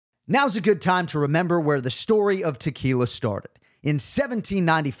Now's a good time to remember where the story of tequila started. In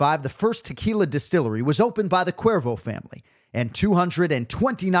 1795, the first tequila distillery was opened by the Cuervo family, and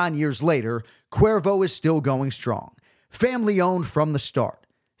 229 years later, Cuervo is still going strong. Family-owned from the start.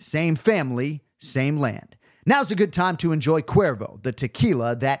 Same family, same land. Now's a good time to enjoy Cuervo, the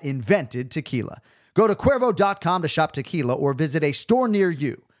tequila that invented tequila. Go to Cuervo.com to shop tequila or visit a store near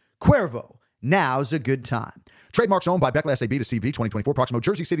you. Cuervo, now's a good time. Trademarks owned by Beckley SAB to CV 2024, Proximo,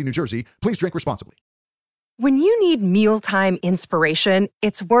 Jersey City, New Jersey. Please drink responsibly. When you need mealtime inspiration,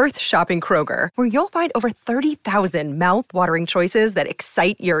 it's worth shopping Kroger, where you'll find over 30,000 mouth-watering choices that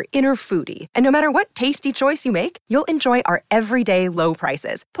excite your inner foodie. And no matter what tasty choice you make, you'll enjoy our everyday low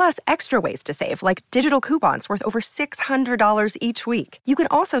prices, plus extra ways to save, like digital coupons worth over $600 each week. You can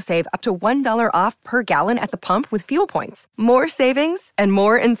also save up to $1 off per gallon at the pump with fuel points. More savings and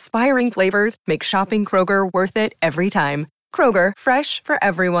more inspiring flavors make shopping Kroger worth it every time. Kroger, fresh for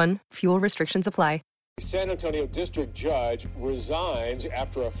everyone. Fuel restrictions apply. San Antonio district judge resigns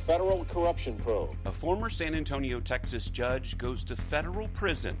after a federal corruption probe. A former San Antonio, Texas judge goes to federal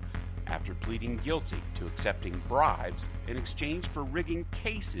prison after pleading guilty to accepting bribes in exchange for rigging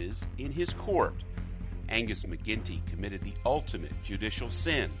cases in his court. Angus McGinty committed the ultimate judicial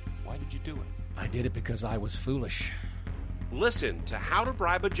sin. Why did you do it? I did it because I was foolish. Listen to How to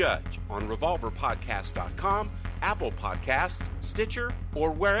Bribe a Judge on RevolverPodcast.com, Apple Podcasts, Stitcher,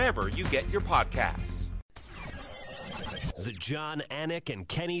 or wherever you get your podcasts. The John Anik and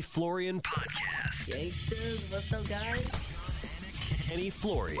Kenny Florian Podcast. Gangsters, what's up, guys? Kenny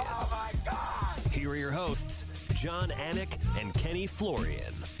Florian. Oh, my God. Here are your hosts, John Anik and Kenny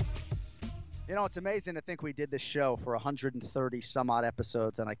Florian. You know, it's amazing to think we did this show for 130 some odd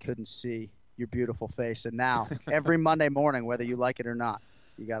episodes and I couldn't see your beautiful face. And now, every Monday morning, whether you like it or not,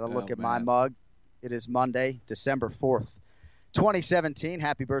 you got to look at my mug. It is Monday, December 4th, 2017.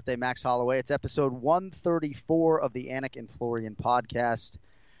 Happy birthday, Max Holloway. It's episode 134 of the Anik and Florian podcast.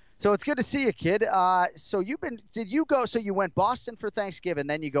 So it's good to see you, kid. So you went Boston for Thanksgiving,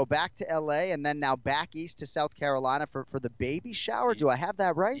 then you go back to LA, and then now back east to South Carolina for the baby shower? Do I have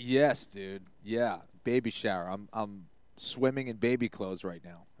that right? Yes, dude. Yeah, baby shower. I'm swimming in baby clothes right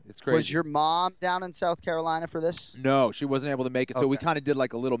now. It's crazy. Was your mom down in South Carolina for this? No, she wasn't able to make it. So we kind of did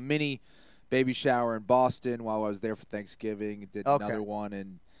like a little mini baby shower in Boston while I was there for Thanksgiving. Did another one,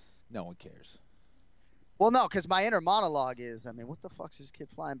 and no one cares. Well, no, because my inner monologue is, what the fuck's this kid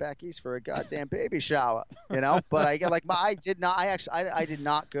flying back east for a goddamn baby shower? You know, but I did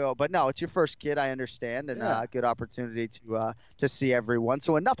not go. But no, it's your first kid, I understand, and a good opportunity to see everyone.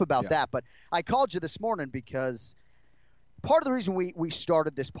 So enough about that. But I called you this morning because part of the reason we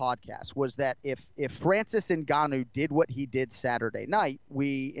started this podcast was that if Francis Ngannou did what he did Saturday night,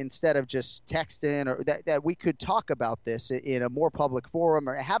 we, instead of just texting, or that we could talk about this in a more public forum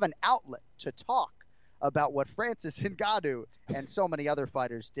or have an outlet to talk about what Francis Ngannou and so many other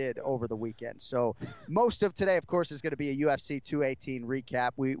fighters did over the weekend. So most of today, of course, is going to be a UFC 218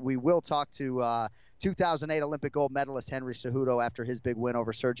 recap. We will talk to 2008 Olympic gold medalist Henry Cejudo after his big win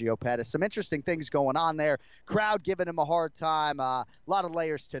over Sergio Pettis. Some interesting things going on there. Crowd giving him a hard time. A lot of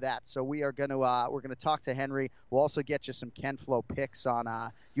layers to that. So we're going to talk to Henry. We'll also get you some Ken Flo picks on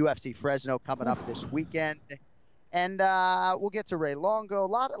UFC Fresno coming up this weekend. And we'll get to Ray Longo. A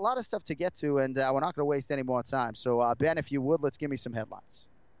lot of stuff to get to, and we're not going to waste any more time. So, Ben, if you would, let's give me some headlines.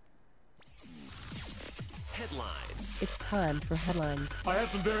 Headlines. It's time for headlines. I have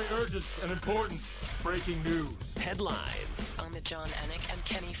some very urgent and important breaking news. Headlines. On the John Anik and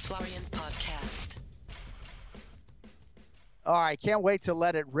Kenny Florian podcast. All right, can't wait to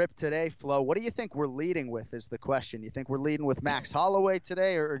let it rip today, Flo. What do you think we're leading with is the question. You think we're leading with Max Holloway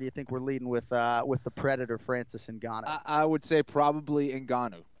today, or do you think we're leading with the Predator, Francis Ngannou? I would say probably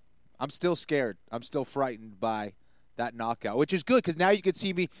Ngannou. I'm still scared. I'm still frightened by that knockout, which is good because now you can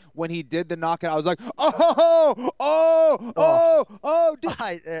see me when he did the knockout. I was like, dude.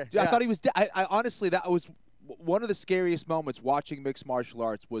 I thought he was dead. I honestly, that was one of the scariest moments watching mixed martial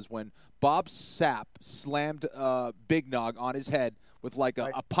arts was when Bob Sapp slammed Big Nog on his head with like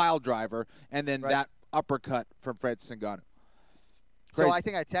a pile driver, and then that uppercut from Francis Ngannou. So I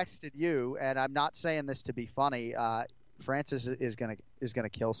think I texted you, and I'm not saying this to be funny. Francis is gonna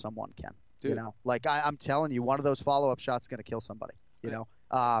kill someone, Ken. Dude. You know, like I'm telling you, one of those follow-up shots is gonna kill somebody. You know,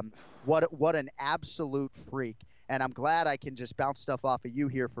 what an absolute freak. And I'm glad I can just bounce stuff off of you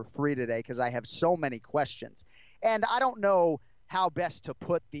here for free today because I have so many questions. And I don't know how best to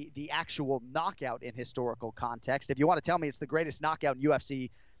put the actual knockout in historical context. If you want to tell me it's the greatest knockout in UFC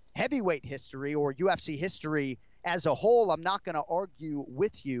heavyweight history or UFC history as a whole, I'm not going to argue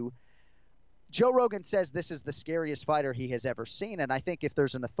with you. Joe Rogan says this is the scariest fighter he has ever seen, and I think if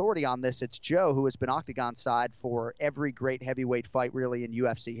there's an authority on this, it's Joe, who has been Octagon side for every great heavyweight fight really in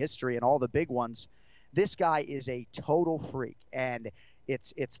UFC history and all the big ones. This guy is a total freak, and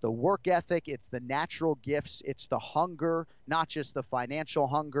it's the work ethic, it's the natural gifts, it's the hunger, not just the financial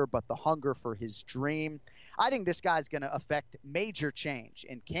hunger, but the hunger for his dream. I think this guy's going to affect major change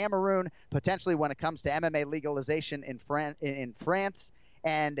in Cameroon, potentially when it comes to MMA legalization in France,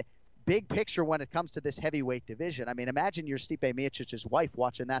 and big picture when it comes to this heavyweight division. I mean, imagine you're Stipe Miocic's wife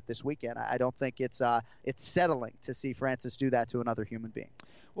watching that this weekend. I don't think it's settling to see Francis do that to another human being.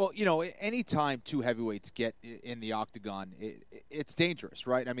 Well, anytime two heavyweights get in the octagon, it's dangerous,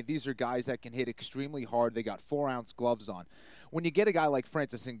 right? I mean, these are guys that can hit extremely hard. They got 4-ounce gloves on. When you get a guy like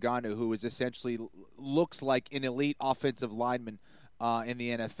Francis Ngannou, who is essentially looks like an elite offensive lineman in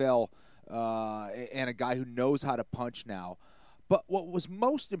the NFL, and a guy who knows how to punch now. But what was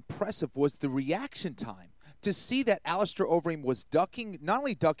most impressive was the reaction time. To see that Alistair Overeem was ducking, not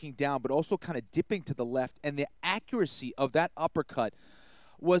only ducking down, but also kind of dipping to the left, and the accuracy of that uppercut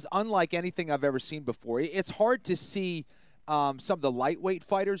was unlike anything I've ever seen before. It's hard to see some of the lightweight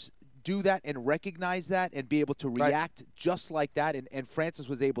fighters do that and recognize that and be able to react just like that, and Francis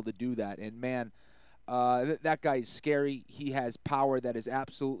was able to do that. And, man, that guy is scary. He has power that is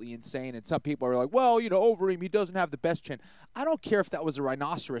absolutely insane. And some people are like, well, Overeem, he doesn't have the best chin. I don't care if that was a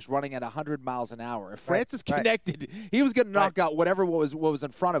rhinoceros running at 100 miles an hour. If Francis connected, he was going to knock out whatever was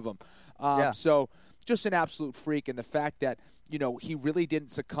in front of him. So just an absolute freak. And the fact that, he really didn't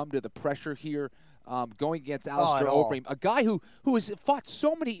succumb to the pressure here. Going against Alistair Overeem, a guy who has fought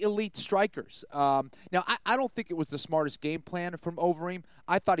so many elite strikers. Now, I don't think it was the smartest game plan from Overeem.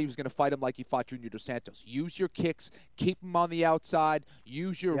 I thought he was going to fight him like he fought Junior Dos Santos. Use your kicks, keep him on the outside,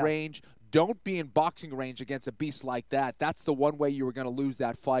 use your range. Don't be in boxing range against a beast like that. That's the one way you were going to lose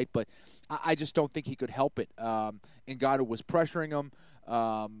that fight, but I just don't think he could help it. Ngannou was pressuring him.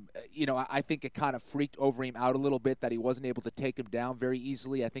 I think it kind of freaked Overeem out a little bit that he wasn't able to take him down very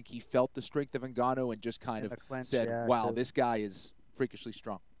easily. I think he felt the strength of Ngannou and just kind of said, wow, this guy is freakishly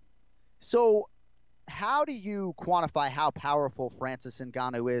strong. So how do you quantify how powerful Francis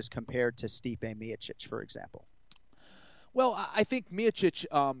Ngannou is compared to Stipe Miocic, for example? Well, I think Miocic,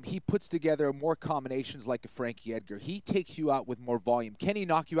 he puts together more combinations like a Frankie Edgar. He takes you out with more volume. Can he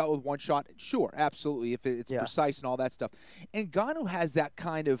knock you out with one shot? Sure, absolutely, if it's precise and all that stuff. And Ngannou has that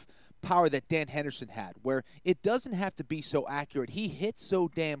kind of power that Dan Henderson had, where it doesn't have to be so accurate. He hits so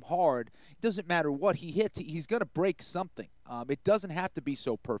damn hard, it doesn't matter what he hits, he's going to break something. It doesn't have to be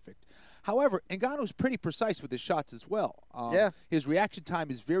so perfect. However, Ngannou's pretty precise with his shots as well. His reaction time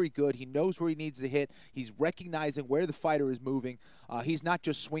is very good. He knows where he needs to hit. He's recognizing where the fighter is moving. He's not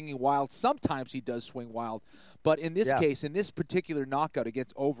just swinging wild. Sometimes he does swing wild. But in this case, in this particular knockout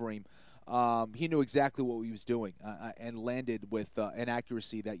against Overeem, he knew exactly what he was doing and landed with an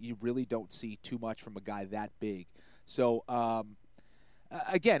accuracy that you really don't see too much from a guy that big. So,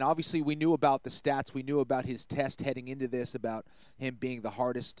 again, obviously we knew about the stats. We knew about his test heading into this, about him being the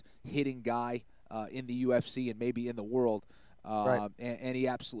hardest hitting guy in the UFC and maybe in the world. And he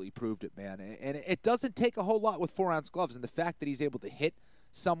absolutely proved it, man. And it doesn't take a whole lot with 4-ounce gloves. And the fact that he's able to hit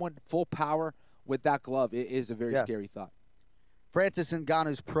someone full power with that glove is a very scary thought. Francis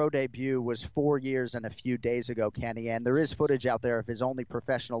Ngannou's pro debut was 4 years and a few days ago, Kenny, and there is footage out there of his only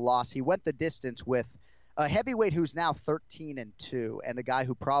professional loss. He went the distance with a heavyweight who's now 13-2, and a guy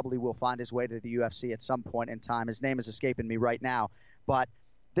who probably will find his way to the UFC at some point in time. His name is escaping me right now, but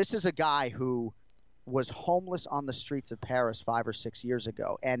this is a guy who was homeless on the streets of Paris 5 or 6 years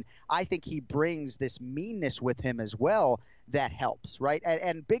ago, and I think he brings this meanness with him as well that helps, right?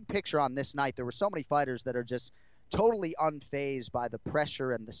 And big picture on this night, there were so many fighters that are just totally unfazed by the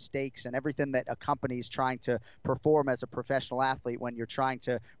pressure and the stakes and everything that accompanies trying to perform as a professional athlete when you're trying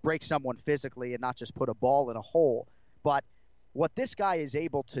to break someone physically and not just put a ball in a hole. But what this guy is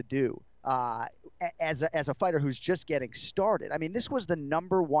able to do as a fighter who's just getting started, I mean, this was the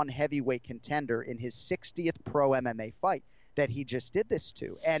 #1 heavyweight contender in his 60th pro MMA fight that he just did this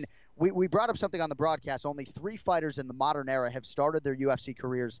to. And we brought up something on the broadcast. Only 3 fighters in the modern era have started their UFC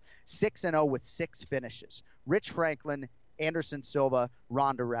careers 6-0 with 6 finishes. Rich Franklin, Anderson Silva,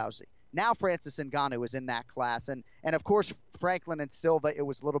 Ronda Rousey. Now Francis Ngannou is in that class. And of course, Franklin and Silva, it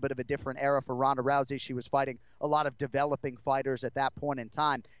was a little bit of a different era for Ronda Rousey. She was fighting a lot of developing fighters at that point in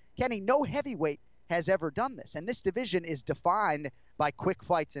time. Kenny, no heavyweight has ever done this. And this division is defined by quick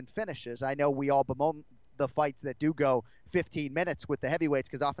fights and finishes. I know we all bemoan the fights that do go 15 minutes with the heavyweights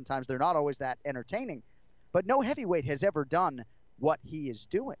because oftentimes they're not always that entertaining. But no heavyweight has ever done what he is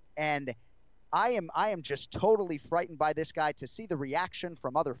doing. And I am just totally frightened by this guy. To see the reaction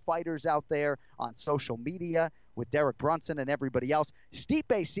from other fighters out there on social media with Derek Brunson and everybody else.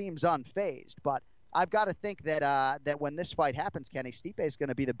 Stipe seems unfazed, but I've got to think that that when this fight happens, Kenny, Stipe is going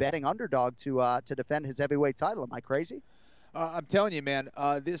to be the betting underdog to defend his heavyweight title. Am I crazy? I'm telling you, man,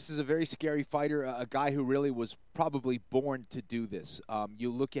 this is a very scary fighter, a guy who really was probably born to do this.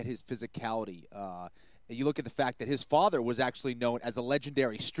 You look at his physicality. You look at the fact that his father was actually known as a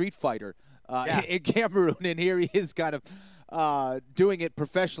legendary street fighter in Cameroon, and here he is kind of doing it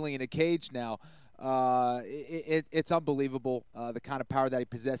professionally in a cage now. It's unbelievable, the kind of power that he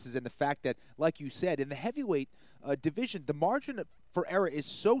possesses, and the fact that, like you said, in the heavyweight division, the margin for error is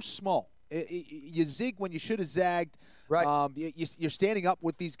so small. You zig when you should have zagged. Right. You're standing up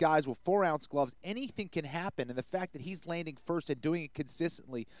with these guys with 4-ounce gloves. Anything can happen, and the fact that he's landing first and doing it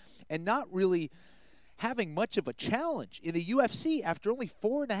consistently and not really having much of a challenge in the UFC after only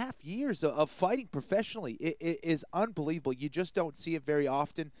 4.5 years of fighting professionally is unbelievable. You just don't see it very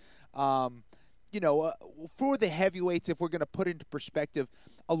often. For the heavyweights, if we're going to put into perspective,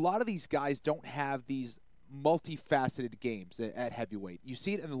 a lot of these guys don't have these multifaceted games at heavyweight. You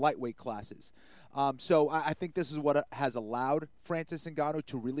see it in the lightweight classes. So I think this is what has allowed Francis Ngannou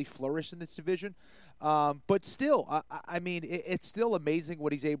to really flourish in this division. But still, it's still amazing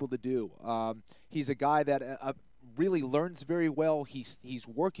what he's able to do. He's a guy that really learns very well. He's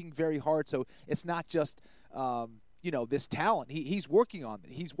working very hard. So it's not just this talent. He's working on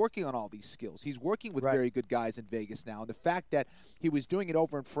all these skills. He's working with very good guys in Vegas now. And the fact that he was doing it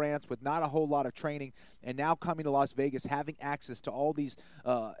over in France with not a whole lot of training, and now coming to Las Vegas, having access to all these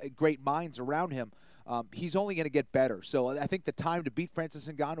great minds around him, he's only going to get better. So I think the time to beat Francis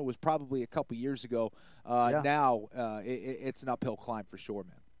Ngannou was probably a couple years ago. Now it's an uphill climb for sure,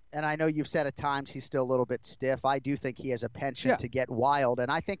 man. And I know you've said at times he's still a little bit stiff. I do think he has a penchant to get wild. And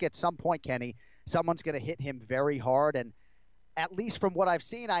I think at some point, Kenny, someone's going to hit him very hard. And at least from what I've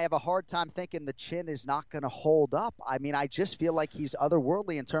seen, I have a hard time thinking the chin is not going to hold up. I mean, I just feel like he's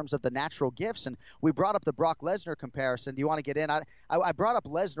otherworldly in terms of the natural gifts. And we brought up the Brock Lesnar comparison. Do you want to get in? I brought up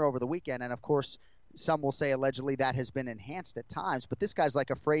Lesnar over the weekend, and of course, some will say allegedly that has been enhanced at times, but this guy's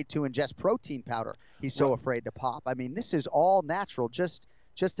like afraid to ingest protein powder. He's so afraid to pop. I mean, this is all natural, just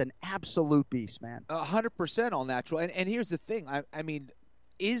an absolute beast, man. 100% all natural. And here's the thing. I mean,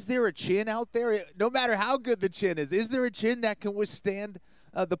 is there a chin out there? No matter how good the chin is there a chin that can withstand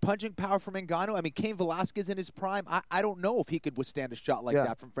the punching power from Ngannou? I mean, Cain Velasquez in his prime, I don't know if he could withstand a shot like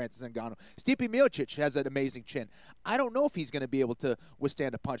that from Francis Ngannou. Stipe Miocic has an amazing chin. I don't know if he's going to be able to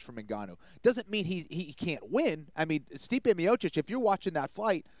withstand a punch from Ngannou. Doesn't mean he can't win. I mean, Stipe Miocic, if you're watching that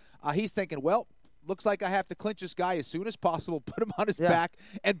fight, he's thinking, well, looks like I have to clinch this guy as soon as possible, put him on his back,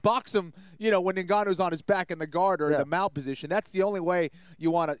 and box him, when Ngannou's on his back in the guard or the mount position. That's the only way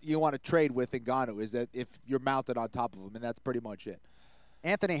you want to trade with Ngannou, is that if you're mounted on top of him, and that's pretty much it.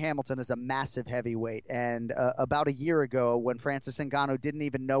 Anthony Hamilton is a massive heavyweight, and about a year ago, when Francis Ngannou didn't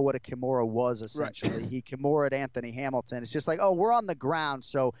even know what a Kimura was, essentially, he Kimura'd Anthony Hamilton. It's just like, oh, we're on the ground,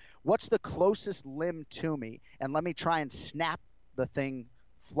 so what's the closest limb to me? And let me try and snap the thing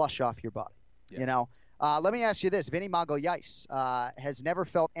flush off your body. Let me ask you this. Vinny Magalhães has never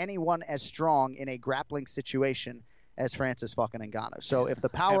felt anyone as strong in a grappling situation as Francis fucking Ngannou. So if the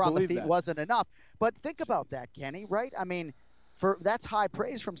power on the feet wasn't enough, but think about that, Kenny, right? I mean, that's high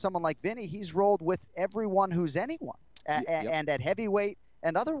praise from someone like Vinny. He's rolled with everyone who's anyone, and at heavyweight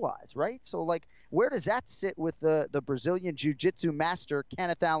and otherwise, right? So, like, where does that sit with the Brazilian jiu-jitsu master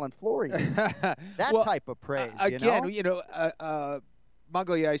Kenneth Allen Florian? That type of praise, again,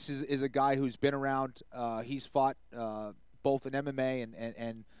 Magalhães is a guy who's been around. He's fought both in MMA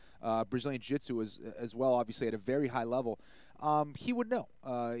and Brazilian Jiu-Jitsu as well, obviously at a very high level. He would know.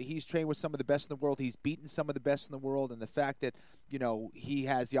 He's trained with some of the best in the world. He's beaten some of the best in the world. And the fact that, he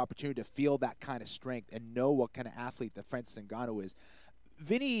has the opportunity to feel that kind of strength and know what kind of athlete that Francis Ngannou is.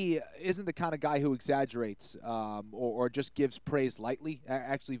 Vinny isn't the kind of guy who exaggerates or just gives praise lightly.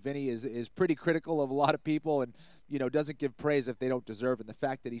 Actually, Vinny is pretty critical of a lot of people and, doesn't give praise if they don't deserve it. And the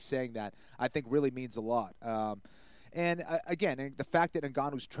fact that he's saying that, I think, really means a lot. And again, the fact that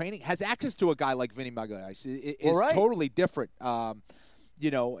Ngannou's training has access to a guy like Vinny Magalhães is totally different, and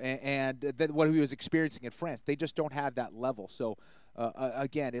than what he was experiencing in France. They just don't have that level. So,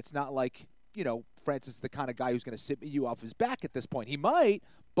 again, it's not like, Francis is the kind of guy who's going to sit you off his back at this point. He might,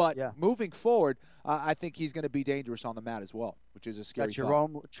 but moving forward, I think he's going to be dangerous on the mat as well, which is a scary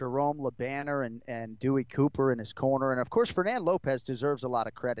thought. Jerome LeBanner and Dewey Cooper in his corner. And, of course, Fernand Lopez deserves a lot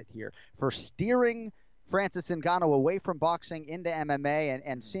of credit here for steering Francis Ngannou away from boxing into MMA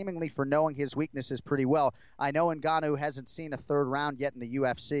and seemingly for knowing his weaknesses pretty well. I know Ngannou hasn't seen a third round yet in the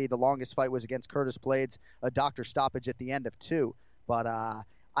UFC. The longest fight was against Curtis Blades, a doctor stoppage at the end of 2. But I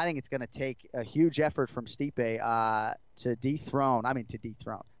think it's going to take a huge effort from Stipe to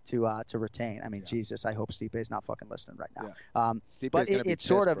retain. I mean, Jesus, I hope Stipe's not fucking listening right now. Yeah. But it's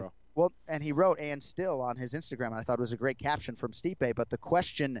sort of, bro. well, and he wrote "and still" on his Instagram, and I thought it was a great caption from Stipe. But the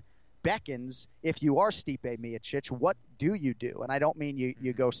question beckons, if you are Stipe Miocic, what do you do? And I don't mean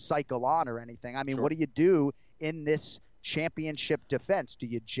you go cycle on or anything. I mean, Sure. what do you do in this championship defense? Do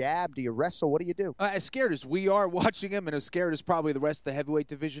you jab? Do you wrestle? What do you do? As scared as we are watching him, and as scared as probably the rest of the heavyweight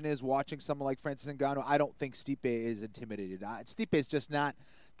division is watching someone like Francis Ngannou, I don't think Stipe is intimidated. Stipe is just not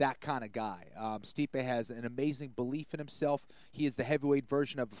that kind of guy. Stipe has an amazing belief in himself. He is the heavyweight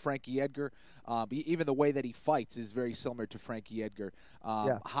version of Frankie Edgar. Even the way that he fights is very similar to Frankie Edgar.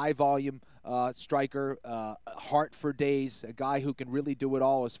 High volume striker, heart for days, a guy who can really do it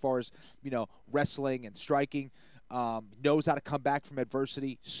all as far as wrestling and striking. Knows how to come back from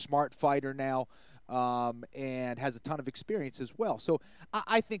adversity, smart fighter now, and has a ton of experience as well. So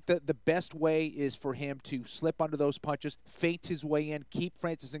I think that the best way is for him to slip under those punches, feint his way in, keep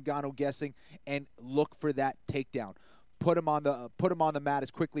Francis Ngannou guessing, and look for that takedown. Put him on the mat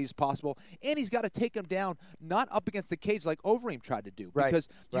as quickly as possible, and he's got to take him down, not up against the cage like Overeem tried to do, because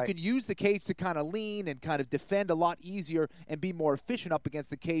you can use the cage to kind of lean and kind of defend a lot easier and be more efficient up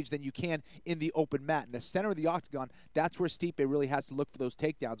against the cage than you can in the open mat. In the center of the octagon, that's where Stipe really has to look for those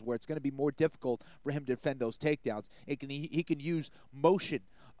takedowns, where it's going to be more difficult for him to defend those takedowns. He can use motion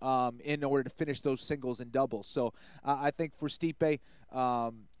in order to finish those singles and doubles. So I think for Stipe,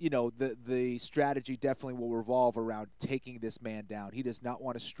 the strategy definitely will revolve around taking this man down. He does not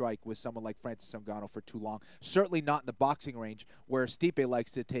want to strike with someone like Francis Ngannou for too long. Certainly not in the boxing range, where Stipe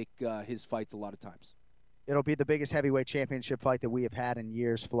likes to take his fights a lot of times. It'll be the biggest heavyweight championship fight that we have had in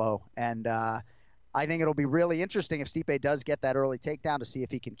years, Flo. And I think it'll be really interesting if Stipe does get that early takedown to see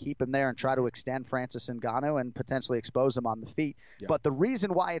if he can keep him there and try to extend Francis Ngannou and potentially expose him on the feet. Yeah. But the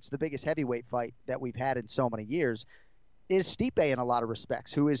reason why it's the biggest heavyweight fight that we've had in so many years is Stipe in a lot of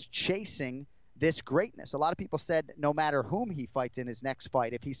respects, who is chasing this greatness. A lot of people said no matter whom he fights in his next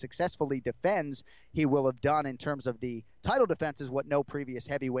fight, if he successfully defends, he will have done in terms of the title defense is what no previous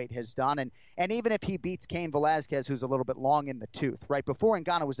heavyweight has done. And even if he beats Cain Velasquez, who's a little bit long in the tooth, right before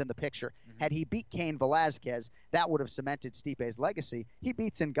Ngannou was in the picture, had he beat Cain Velasquez, that would have cemented Stipe's legacy. He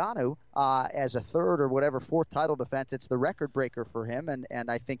beats Ngannou as a third or whatever, fourth title defense. It's the record breaker for him,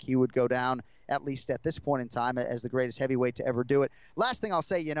 and I think he would go down, at least at this point in time, as the greatest heavyweight to ever do it. Last thing I'll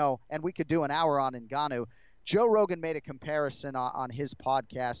say, and we could do an hour on Ngannou, Joe Rogan made a comparison on his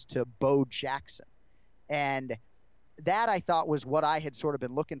podcast to Bo Jackson. And that I thought was what I had sort of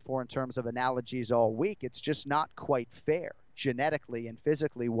been looking for in terms of analogies all week. It's just not quite fair genetically and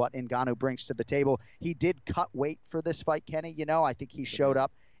physically what Ngannou brings to the table. He did cut weight for this fight, Kenny. I think he showed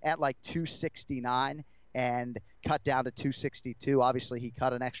up at like 269 and cut down to 262. Obviously, he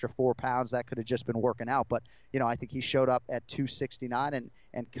cut an extra 4 pounds. That could have just been working out. But, I think he showed up at 269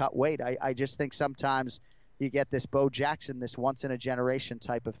 and cut weight. I just think sometimes you get this Bo Jackson, this once-in-a-generation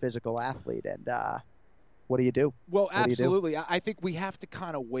type of physical athlete, and what do you do? Well, absolutely. I think we have to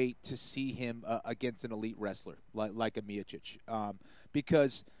kind of wait to see him against an elite wrestler like a Miocic.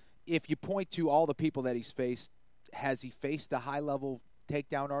 Because if you point to all the people that he's faced, has he faced a high-level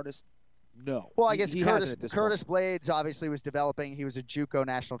takedown artist? No. Well, I guess Curtis Blades obviously was developing. He was a JUCO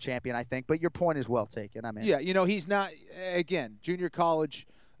national champion, I think. But your point is well taken. I mean, yeah, he's not, again, junior college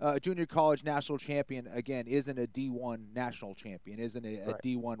national champion, again, isn't a D1 national champion, isn't a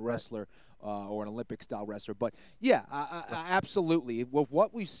D1 wrestler or an Olympic-style wrestler. But, yeah, absolutely. With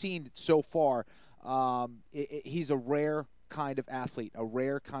what we've seen so far, he's a rare kind of athlete, a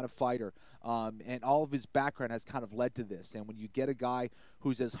rare kind of fighter, and all of his background has kind of led to this. And when you get a guy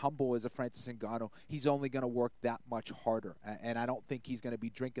who's as humble as a Francis Ngannou, he's only going to work that much harder. And I don't think he's going to be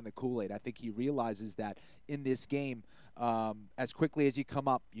drinking the Kool-Aid. I think he realizes that in this game, as quickly as you come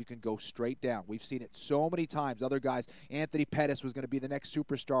up, you can go straight down. We've seen it so many times. Other guys, Anthony Pettis was going to be the next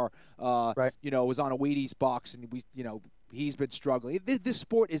superstar, was on a Wheaties box, and he's been struggling. This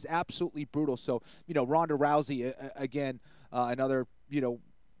sport is absolutely brutal. So, Ronda Rousey, again, another,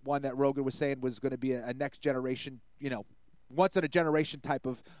 one that Rogan was saying was going to be a next generation, once-in-a-generation type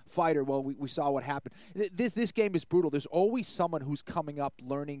of fighter. Well, we saw what happened. This game is brutal. There's always someone who's coming up,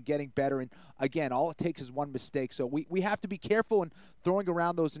 learning, getting better, and, again, all it takes is one mistake. So we have to be careful in throwing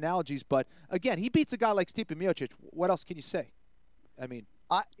around those analogies. But, again, he beats a guy like Stipe Miocic. What else can you say? I mean,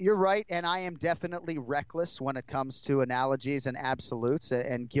 You're right, and I am definitely reckless when it comes to analogies and absolutes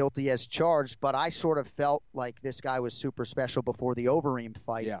and guilty as charged, but I sort of felt like this guy was super special before the Overeem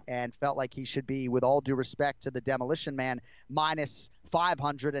fight and felt like he should be, with all due respect to the Demolition Man, minus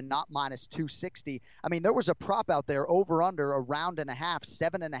 500 and not minus 260. I mean, there was a prop out there over under a round and a half,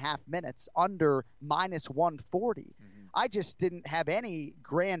 7.5 minutes, under minus 140. Mm-hmm. I just didn't have any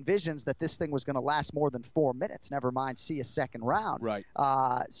grand visions that this thing was going to last more than 4 minutes, never mind see a second round. Right.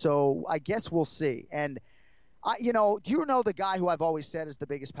 So I guess we'll see. And, do you know the guy who I've always said is the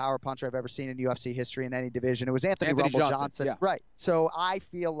biggest power puncher I've ever seen in UFC history in any division? It was Anthony Rumble Johnson. Yeah. Right. So I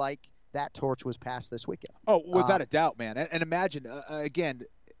feel like that torch was passed this weekend. Oh, without a doubt, man. And imagine, again,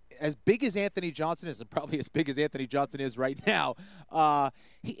 as big as Anthony Johnson is, and probably as big as Anthony Johnson is right now,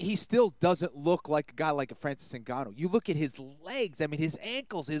 he still doesn't look like a guy like a Francis Ngannou. You look at his legs. I mean, his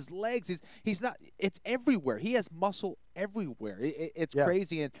ankles, his legs. He's not. It's everywhere. He has muscle everywhere. It's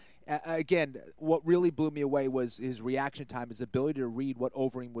crazy. And again, what really blew me away was his reaction time, his ability to read what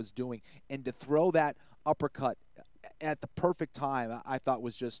Overeem was doing, and to throw that uppercut at the perfect time. I thought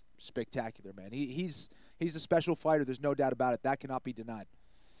was just spectacular, man. He's a special fighter. There's no doubt about it. That cannot be denied.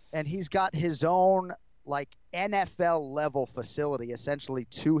 And he's got his own NFL level facility essentially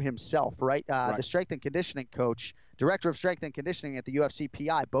to himself, right? The strength and conditioning coach, director of strength and conditioning at the UFC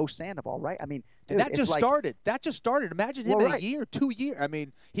PI, Bo Sandoval, right? I mean, dude, and that just started. Imagine him in a year, 2 years. I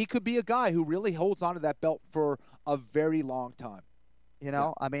mean, he could be a guy who really holds onto that belt for a very long time.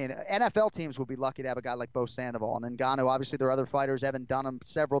 I mean, NFL teams would be lucky to have a guy like Bo Sandoval. And Ngannou, obviously there are other fighters, Evan Dunham,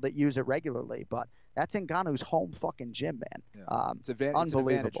 several that use it regularly. But that's Ngannou's home fucking gym, man. Yeah. It's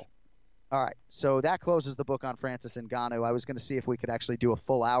unbelievable. All right, so that closes the book on Francis Ngannou. I was going to see if we could actually do a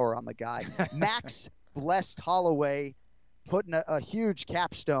full hour on the guy. Max Blessed Holloway putting a huge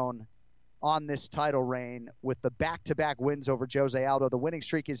capstone on this title reign with the back-to-back wins over Jose Aldo. The winning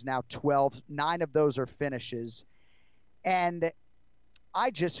streak is now 12. 9 of those are finishes. And I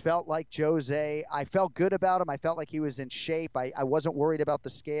just felt like Jose, I felt good about him. I felt like he was in shape. I wasn't worried about the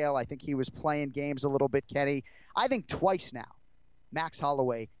scale. I think he was playing games a little bit, Kenny. I think twice now, Max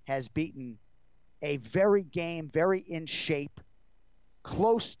Holloway has beaten a very game, very in shape,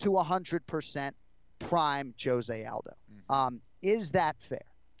 close to 100% prime Jose Aldo. Mm-hmm. Is that fair?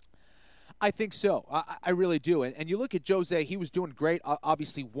 I think so. I really do. And you look at Jose, he was doing great.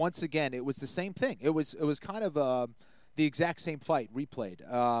 Obviously, once again, it was the same thing. It was kind of the exact same fight replayed.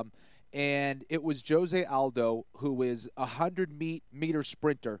 And it was Jose Aldo, who is a 100-meter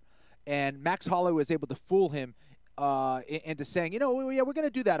sprinter, and Max Holloway was able to fool him into saying, we're going to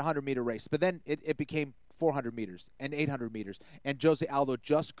do that 100-meter race. But then it became 400 meters and 800 meters, and Jose Aldo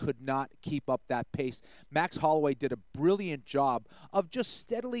just could not keep up that pace. Max Holloway did a brilliant job of just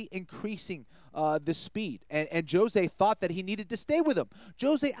steadily increasing the speed, and Jose thought that he needed to stay with him.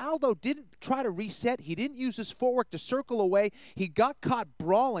 Jose Aldo didn't try to reset. He didn't use his footwork to circle away. He got caught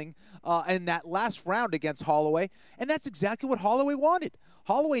brawling in that last round against Holloway, and that's exactly what Holloway wanted.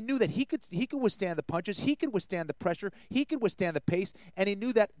 Holloway knew that he could withstand the punches, he could withstand the pressure, he could withstand the pace, and he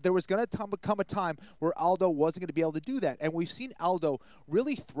knew that there was going to come a time where Aldo wasn't going to be able to do that. And we've seen Aldo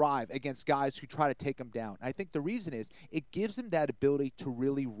really thrive against guys who try to take him down. I think the reason is it gives him that ability to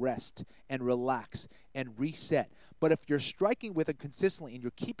really rest and relax and reset. But if you're striking with him consistently and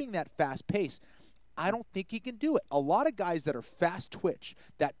you're keeping that fast pace, I don't think he can do it. A lot of guys that are fast twitch,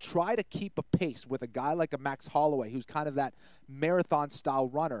 that try to keep a pace with a guy like a Max Holloway, who's kind of that marathon-style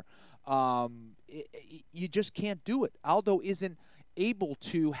runner, you just can't do it. Aldo isn't able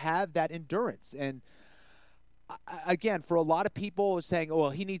to have that endurance. And again, for a lot of people saying, oh, well,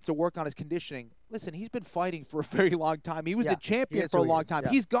 he needs to work on his conditioning. Listen, he's been fighting for a very long time. He was a champion for a long time.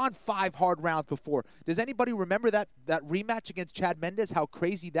 Yeah. He's gone 5 hard rounds before. Does anybody remember that rematch against Chad Mendes, how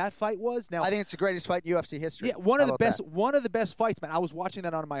crazy that fight was? Now, I think it's the greatest fight in UFC history. Yeah, one of the best fights, man. I was watching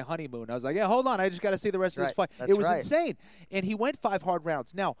that on my honeymoon. I was like, yeah, hold on, I just got to see the rest of this fight. It was insane. And he went 5 hard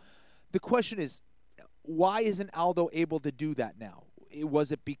rounds. Now, the question is, why isn't Aldo able to do that now?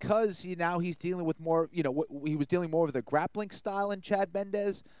 Was it because now he's dealing with more, he was dealing more with a grappling style in Chad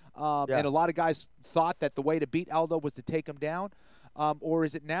Mendes, and a lot of guys thought that the way to beat Aldo was to take him down? Or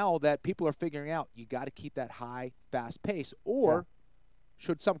is it now that people are figuring out you got to keep that high, fast pace? Or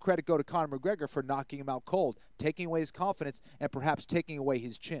should some credit go to Conor McGregor for knocking him out cold, taking away his confidence, and perhaps taking away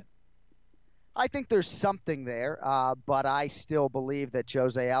his chin? I think there's something there, but I still believe that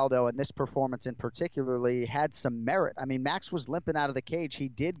Jose Aldo, and this performance in particularly, had some merit. I mean, Max was limping out of the cage. He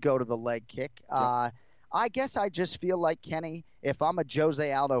did go to the leg kick. I guess I just feel like, Kenny, if I'm a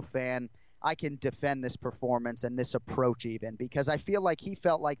Jose Aldo fan, I can defend this performance and this approach even, because I feel like he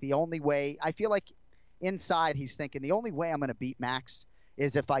felt like the only way – I feel like inside he's thinking the only way I'm going to beat Max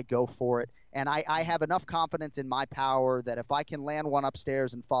is if I go for it. And I have enough confidence in my power that if I can land one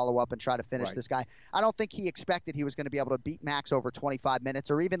upstairs and follow up and try to finish this guy, I don't think he expected he was going to be able to beat Max over 25 minutes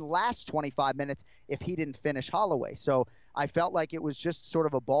or even last 25 minutes if he didn't finish Holloway. So I felt like it was just sort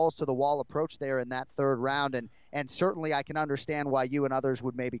of a balls to the wall approach there in that third round. And certainly I can understand why you and others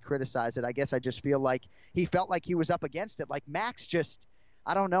would maybe criticize it. I guess I just feel like he felt like he was up against it. Like Max just,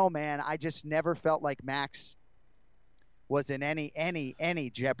 I don't know, man. I just never felt like Max was in any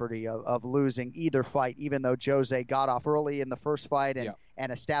jeopardy of losing either fight, even though Jose got off early in the first fight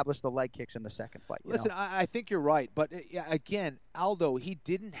and established the leg kicks in the second fight. Listen, I think you're right. But, again, Aldo, he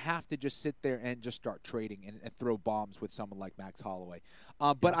didn't have to just sit there and just start trading and throw bombs with someone like Max Holloway.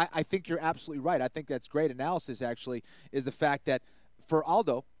 But I think you're absolutely right. I think that's great analysis, actually, is the fact that for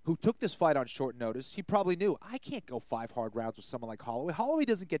Aldo, who took this fight on short notice, he probably knew, I can't go 5 hard rounds with someone like Holloway. Holloway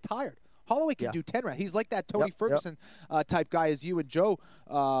doesn't get tired. Holloway can do 10 rounds. He's like that Tony Ferguson type guy, as you and Joe,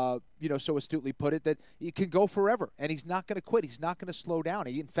 so astutely put it, that he can go forever, and he's not going to quit. He's not going to slow down.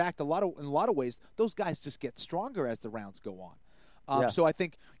 In fact, in a lot of ways, those guys just get stronger as the rounds go on. So I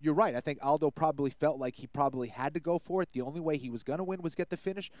think you're right. I think Aldo probably felt like he probably had to go for it. The only way he was going to win was get the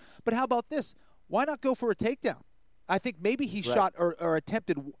finish. But how about this? Why not go for a takedown? I think maybe he shot or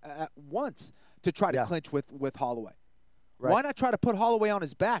attempted once to try to clinch with Holloway. Right. Why not try to put Holloway on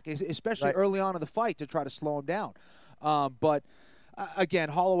his back, especially early on in the fight, to try to slow him down? But, again,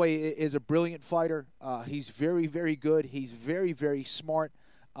 Holloway is a brilliant fighter. He's very, very good. He's very, very smart.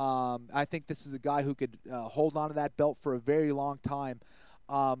 I think this is a guy who could hold on to that belt for a very long time.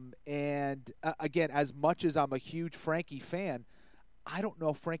 Again, as much as I'm a huge Frankie fan, I don't know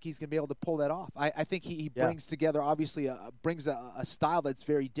if Frankie's going to be able to pull that off. I think he brings together, obviously, brings a style that's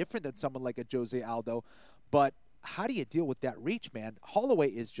very different than someone like a Jose Aldo. But how do you deal with that reach, man? Holloway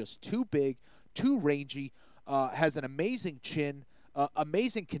is just too big, too rangy, has an amazing chin,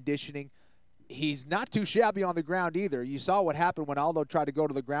 amazing conditioning. He's not too shabby on the ground either. You saw what happened when Aldo tried to go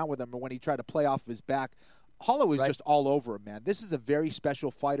to the ground with him or when he tried to play off of his back. Holloway's just all over him, man. This is a very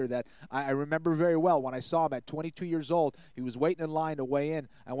special fighter that I remember very well. When I saw him at 22 years old, he was waiting in line to weigh in.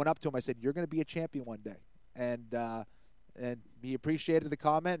 I went up to him. I said, "You're going to be a champion one day." And he appreciated the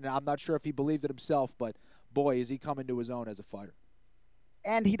comment, and I'm not sure if he believed it himself, but boy, is he coming to his own as a fighter.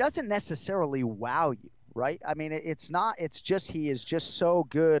 And he doesn't necessarily wow you, right? I mean, it's just he is just so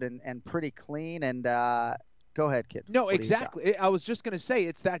good and pretty clean. And go ahead, kid. No, exactly. I was just going to say,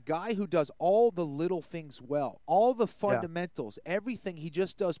 it's that guy who does all the little things well, all the fundamentals, everything he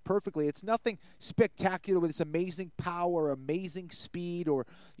just does perfectly. It's nothing spectacular with this amazing power, amazing speed, or,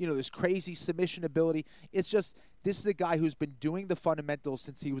 this crazy submission ability. It's just, this is a guy who's been doing the fundamentals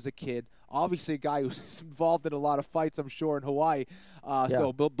since he was a kid. Obviously a guy who's involved in a lot of fights, I'm sure, in Hawaii.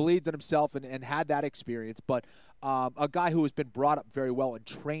 So believes in himself and had that experience. But a guy who has been brought up very well and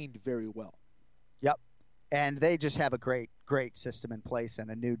trained very well. Yep. And they just have a great system in place and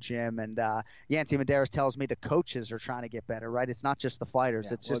a new gym. And Yancy Medeiros tells me the coaches are trying to get better, right? It's not just the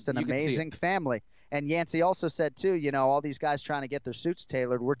fighters. It's just an amazing family. And Yancy also said, too, all these guys trying to get their suits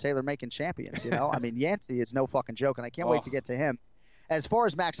tailored, we're tailor-making champions, I mean, Yancy is no fucking joke, and I can't wait to get to him. As far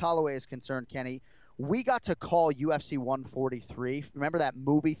as Max Holloway is concerned, Kenny, we got to call UFC 143. Remember that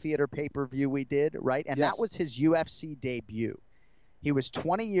movie theater pay-per-view we did, right? And that was his UFC debut. He was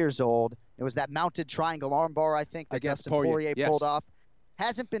 20 years old. It was that mounted triangle armbar, I think, that Dustin Poirier pulled off.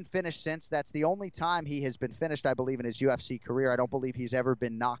 Hasn't been finished since. That's the only time he has been finished, I believe, in his UFC career. I don't believe he's ever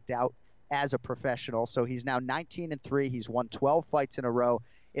been knocked out as a professional. So he's now 19-3. He's won 12 fights in a row.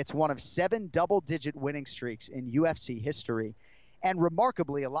 It's one of 7 double-digit winning streaks in UFC history. And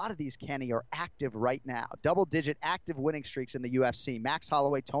remarkably, a lot of these, Kenny, are active right now. Double-digit active winning streaks in the UFC. Max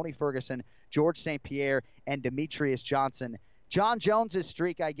Holloway, Tony Ferguson, George St. Pierre, and Demetrius Johnson. John Jones's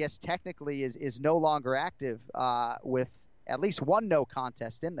streak, I guess, technically is no longer active with at least one no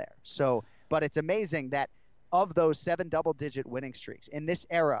contest in there. So, but it's amazing that of those 7 double-digit winning streaks in this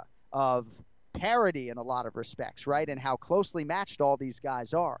era of parity in a lot of respects, right, and how closely matched all these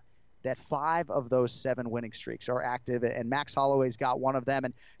guys are, that 5 of those 7 winning streaks are active, and Max Holloway's got one of them.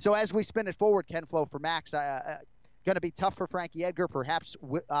 And so as we spin it forward, Ken Flo, for Max, going to be tough for Frankie Edgar. Perhaps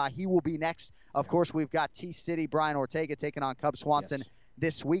he will be next. Of course, we've got T-City, Brian Ortega taking on Cub Swanson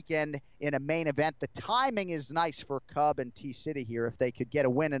this weekend in a main event. The timing is nice for Cub and T-City here. If they could get a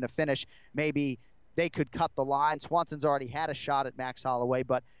win and a finish, maybe they could cut the line. Swanson's already had a shot at Max Holloway,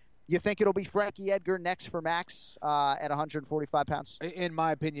 but you think it'll be Frankie Edgar next for Max at 145 pounds? In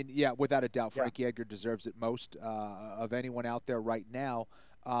my opinion, yeah, without a doubt. Frankie Edgar deserves it most of anyone out there right now.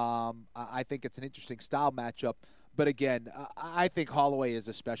 I think it's an interesting style matchup. But again, I think Holloway is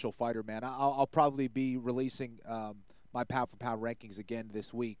a special fighter, man. I'll probably be releasing my pound for pound rankings again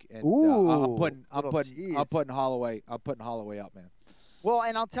this week, and Ooh, I'm putting Holloway up, man. Well,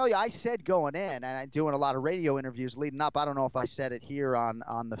 and I'll tell you, I said going in, and I'm doing a lot of radio interviews leading up. I don't know if I said it here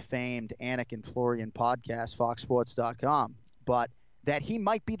on the famed Anik and Florian podcast, FoxSports.com, but that he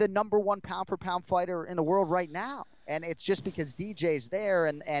might be the number one pound-for-pound fighter in the world right now. And it's just because DJ's there,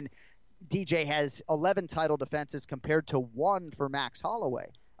 and DJ has 11 title defenses compared to 1 for Max Holloway.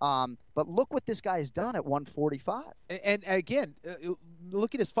 But look what this guy's done at 145. And again,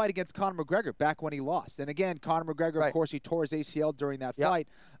 look at his fight against Conor McGregor back when he lost. And again, Conor McGregor, of course, he tore his ACL during that fight.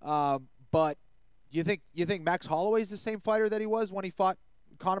 But you think Max Holloway is the same fighter that he was when he fought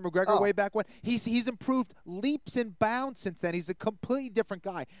Conor McGregor way back when? He's improved leaps and bounds since then. He's a completely different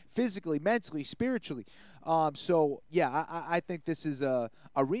guy, physically, mentally, spiritually. So yeah, I think this is a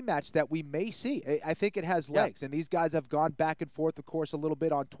rematch that we may see. I think it has legs, and these guys have gone back and forth, of course, a little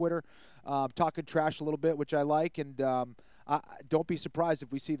bit on Twitter, talking trash a little bit, which I like. And don't be surprised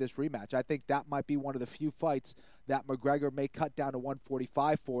if we see this rematch. I think that might be one of the few fights that McGregor may cut down to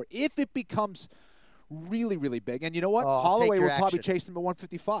 145 for if it becomes really, really big. And you know what? Holloway would probably chase him at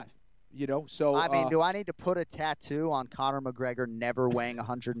 155. So I mean, do I need to put a tattoo on Conor McGregor never weighing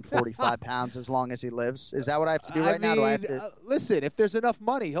 145 pounds as long as he lives? Is that what I have to do now? Do I have to... listen, if there's enough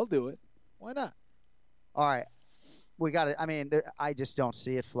money, he'll do it. Why not? All right. We got it. I mean, I just don't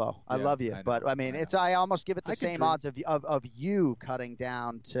see it, Flo. I love you, but I mean, I almost give it the same odds of you cutting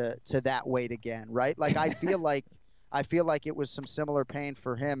down to that weight again, right? Like I feel like it was some similar pain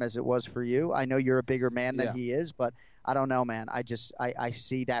for him as it was for you. I know you're a bigger man than he is, but I don't know, man. I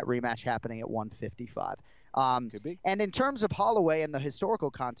see that rematch happening at 155. Could be. And in terms of Holloway in the historical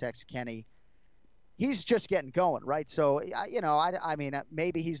context, Kenny, he's just getting going, right? So, I mean,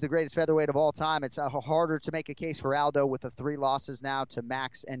 maybe he's the greatest featherweight of all time. It's harder to make a case for Aldo with the 3 losses now to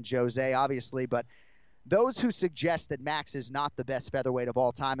Max and Jose, obviously. But those who suggest that Max is not the best featherweight of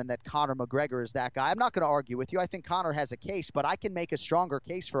all time and that Conor McGregor is that guy, I'm not going to argue with you. I think Conor has a case, but I can make a stronger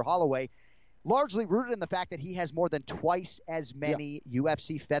case for Holloway, largely rooted in the fact that he has more than twice as many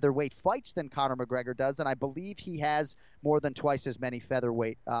UFC featherweight fights than Conor McGregor does, and I believe he has more than twice as many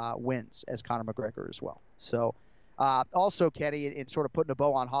featherweight wins as Conor McGregor as well. So also, Kenny, in sort of putting a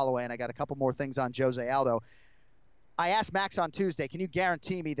bow on Holloway, and I got a couple more things on Jose Aldo, I asked Max on Tuesday, can you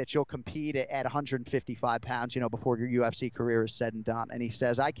guarantee me that you'll compete at 155 pounds, before your UFC career is said and done? And he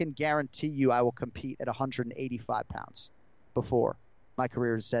says, I can guarantee you I will compete at 185 pounds before my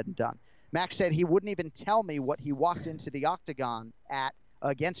career is said and done. Max said he wouldn't even tell me what he walked into the octagon at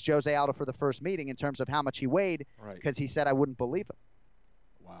against Jose Aldo for the first meeting in terms of how much he weighed, because he said I wouldn't believe him.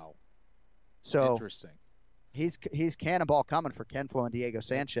 Wow. So interesting. He's cannonball coming for Ken Flo and Diego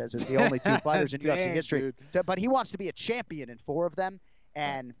Sanchez as the only 2 fighters in UFC history. But he wants to be a champion in 4 of them,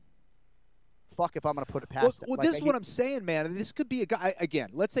 and fuck if I'm going to put it past him. Well, this is what I'm saying, man. This could be a guy, again,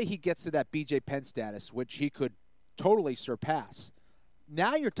 let's say he gets to that BJ Penn status, which he could totally surpass.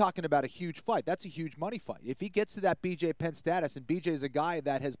 Now you're talking about a huge fight. That's a huge money fight. If he gets to that BJ Penn status, and BJ is a guy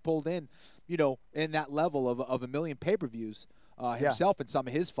that has pulled in, in that level of 1 million pay-per-views himself in some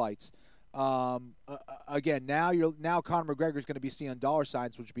of his fights, again, now Conor McGregor is going to be seeing dollar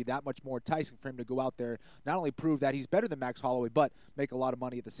signs, which would be that much more enticing for him to go out there, not only prove that he's better than Max Holloway, but make a lot of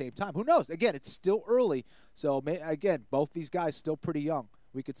money at the same time. Who knows? Again, it's still early, so again, both these guys still pretty young.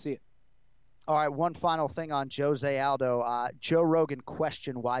 We could see it. All right, one final thing on Jose Aldo. Joe Rogan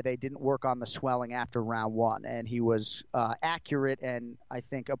questioned why they didn't work on the swelling after round 1, and he was accurate and I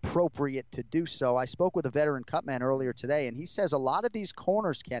think appropriate to do so. I spoke with a veteran cutman earlier today, and he says a lot of these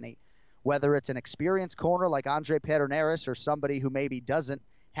corners, Kenny, whether it's an experienced corner like Andre Pederneiras or somebody who maybe doesn't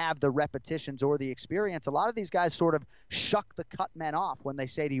have the repetitions or the experience, a lot of these guys sort of shuck the cut men off when they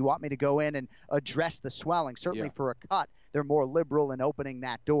say, do you want me to go in and address the swelling? Certainly for a cut, they're more liberal in opening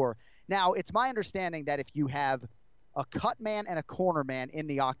that door. Now, it's my understanding that if you have a cut man and a corner man in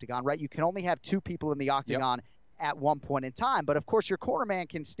the octagon, right, you can only have 2 people in the octagon at one point in time. But, of course, your corner man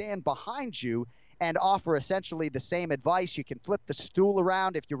can stand behind you and offer essentially the same advice. You can flip the stool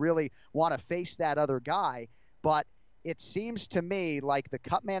around if you really want to face that other guy. But it seems to me like the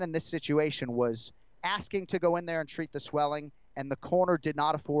cut man in this situation was asking to go in there and treat the swelling, and the corner did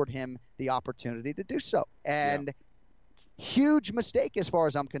not afford him the opportunity to do so. And huge mistake as far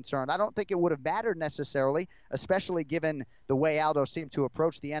as I'm concerned. I don't think it would have mattered necessarily, especially given the way Aldo seemed to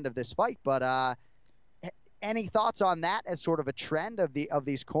approach the end of this fight. But any thoughts on that as sort of a trend of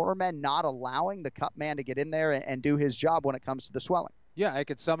these cornermen not allowing the cut man to get in there and do his job when it comes to the swelling? Yeah, I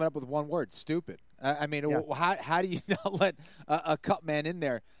could sum it up with one word: stupid. I mean, how do you not let a cut man in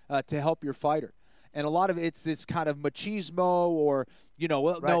there to help your fighter? And a lot of it's this kind of machismo or,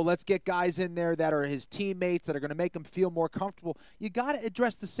 no, let's get guys in there that are his teammates that are going to make him feel more comfortable. You got to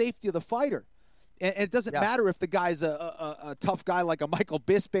address the safety of the fighter. And it doesn't matter if the guy's a tough guy like a Michael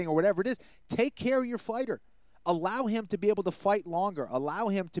Bisping or whatever it is. Take care of your fighter. Allow him to be able to fight longer. Allow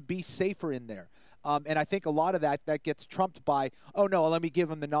him to be safer in there. And I think a lot of that gets trumped by, oh, no, let me give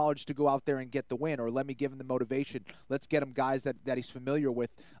him the knowledge to go out there and get the win, or let me give him the motivation. Let's get him guys that he's familiar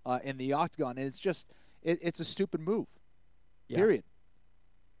with in the octagon. And it's just it's a stupid move, period.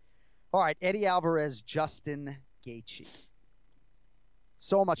 All right, Eddie Alvarez, Justin Gaethje.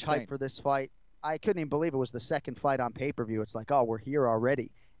 So much hype for this fight. I couldn't even believe it was the second fight on pay-per-view. It's like, oh, we're here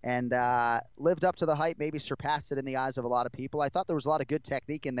already. And lived up to the hype, maybe surpassed it in the eyes of a lot of people. I thought there was a lot of good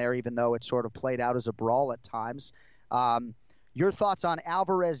technique in there, even though it sort of played out as a brawl at times. Your thoughts on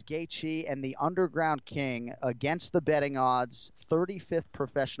Alvarez, Gaethje, and the Underground King against the betting odds, 35th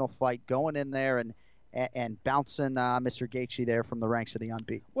professional fight, going in there and bouncing Mr. Gaethje there from the ranks of the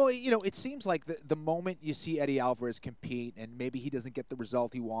unbeaten. Well, it seems like the moment you see Eddie Alvarez compete and maybe he doesn't get the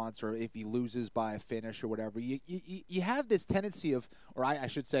result he wants, or if he loses by a finish or whatever, you have this tendency of, or I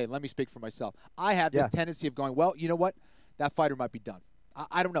should say, let me speak for myself, I have this tendency of going, well, you know what, that fighter might be done.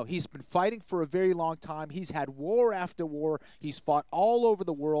 I don't know. He's been fighting for a very long time. He's had war after war. He's fought all over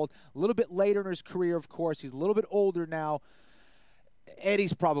the world. A little bit later in his career, of course. He's a little bit older now.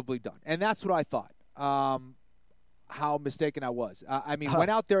 Eddie's probably done. And that's what I thought. How mistaken I was.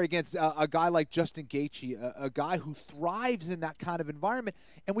 Went out there against a guy like Justin Gaethje, a guy who thrives in that kind of environment,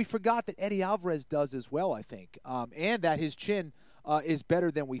 and we forgot that Eddie Alvarez does as well, I think, and that his chin is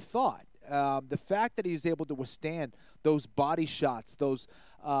better than we thought. The fact that he was able to withstand those body shots, those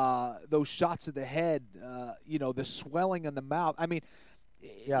shots of the head, the swelling in the mouth. I mean,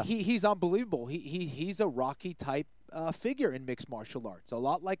 he's unbelievable. He's a Rocky-type figure in mixed martial arts, a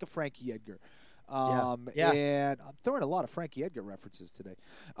lot like a Frankie Edgar. And I'm throwing a lot of Frankie Edgar references today.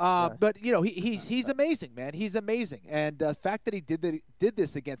 But, he's amazing, man. He's amazing. And the fact that he did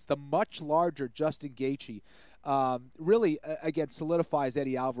this against the much larger Justin Gaethje really, again, solidifies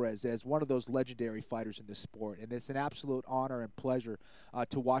Eddie Alvarez as one of those legendary fighters in this sport. And it's an absolute honor and pleasure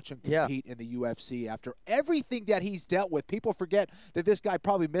to watch him compete in the UFC after everything that he's dealt with. People forget that this guy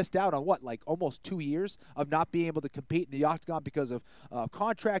probably missed out on, almost 2 years of not being able to compete in the octagon because of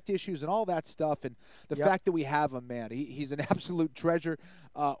contract issues and all that stuff. And the fact that we have him, man, he's an absolute treasure.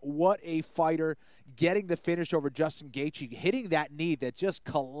 What a fighter. Getting the finish over Justin Gaethje, hitting that knee that just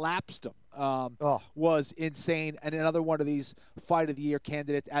collapsed him. Was insane, and another one of these Fight of the Year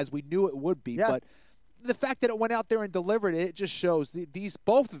candidates, as we knew it would be. But the fact that it went out there and delivered it just shows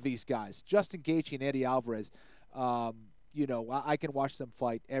both of these guys, Justin Gaethje and Eddie Alvarez. I can watch them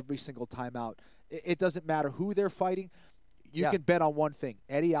fight every single time out. It doesn't matter who they're fighting. You can bet on one thing: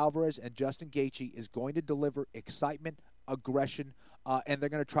 Eddie Alvarez and Justin Gaethje is going to deliver excitement, aggression, and they're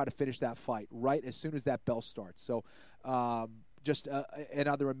going to try to finish that fight right as soon as that bell starts. So. Just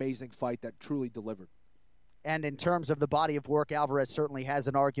another amazing fight that truly delivered. And in terms of the body of work, Alvarez certainly has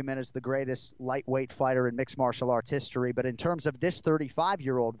an argument as the greatest lightweight fighter in mixed martial arts history. But in terms of this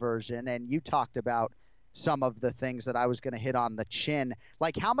 35-year-old version, and you talked about some of the things that I was going to hit on, the chin,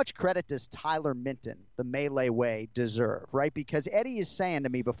 like how much credit does Tyler Minton, the Melee Way, deserve, right? Because Eddie is saying to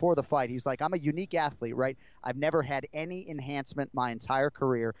me before the fight, he's like, I'm a unique athlete, right? I've never had any enhancement my entire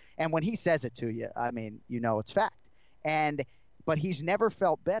career. And when he says it to you, I mean, it's fact. But he's never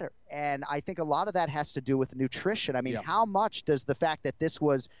felt better. And I think a lot of that has to do with nutrition. I mean, how much does the fact that this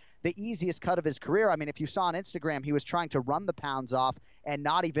was the easiest cut of his career? I mean, if you saw on Instagram, he was trying to run the pounds off and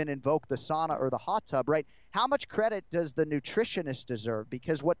not even invoke the sauna or the hot tub, right? How much credit does the nutritionist deserve?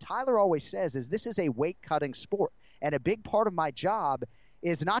 Because what Tyler always says is this is a weight-cutting sport. And a big part of my job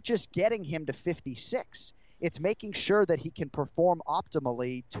is not just getting him to 56. It's making sure that he can perform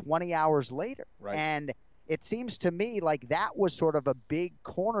optimally 20 hours later. Right. And it seems to me like that was sort of a big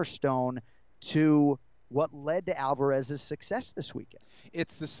cornerstone to what led to Alvarez's success this weekend.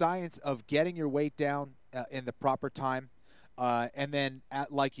 It's the science of getting your weight down in the proper time. And then,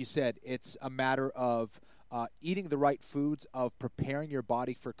 like you said, it's a matter of eating the right foods, of preparing your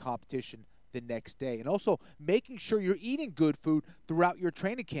body for competition the next day. And also making sure you're eating good food throughout your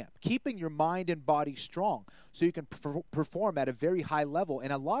training camp, keeping your mind and body strong so you can perform at a very high level.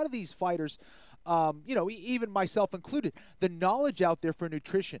 And a lot of these fighters, even myself included, the knowledge out there for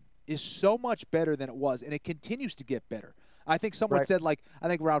nutrition is so much better than it was, and it continues to get better. I think someone Right. said, I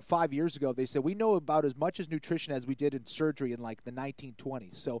think around 5 years ago, they said, we know about as much as nutrition as we did in surgery in the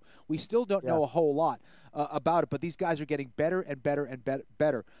 1920s. So we still don't know a whole lot about it, but these guys are getting better and better and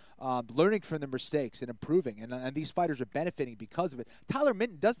better, learning from their mistakes and improving. And these fighters are benefiting because of it. Tyler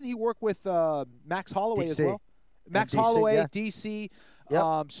Minton, doesn't he work with Max Holloway as well? Max Holloway, DC.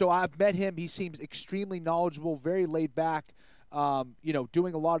 Yep. So I've met him. He seems extremely knowledgeable, very laid back.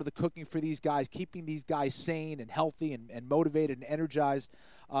 Doing a lot of the cooking for these guys, keeping these guys sane and healthy and motivated and energized.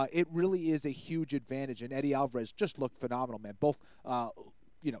 It really is a huge advantage. And Eddie Alvarez just looked phenomenal, man, both,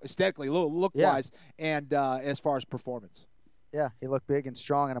 aesthetically, look-wise, and as far as performance. Yeah, he looked big and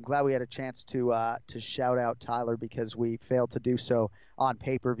strong, and I'm glad we had a chance to shout out Tyler because we failed to do so on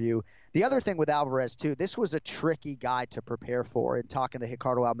pay-per-view. The other thing with Alvarez, too, this was a tricky guy to prepare for in talking to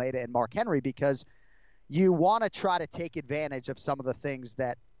Ricardo Almeida and Mark Henry because you want to try to take advantage of some of the things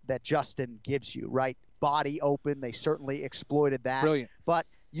that Justin gives you, right? Body open, they certainly exploited that. Brilliant. But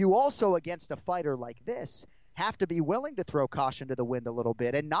you also, against a fighter like this, have to be willing to throw caution to the wind a little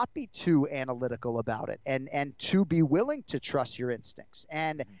bit and not be too analytical about it and to be willing to trust your instincts.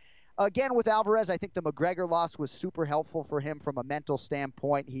 And again, with Alvarez, I think the McGregor loss was super helpful for him from a mental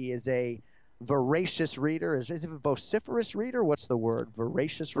standpoint. He is a voracious reader. Is it a vociferous reader? What's the word?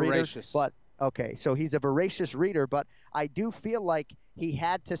 Voracious reader? Voracious. But okay, so he's a voracious reader, but I do feel like he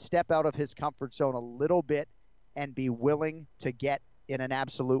had to step out of his comfort zone a little bit and be willing to get in an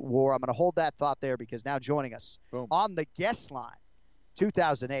absolute war. I'm going to hold that thought there because now joining us on the guest line,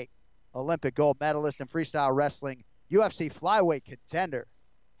 2008 Olympic gold medalist in freestyle wrestling, UFC flyweight contender,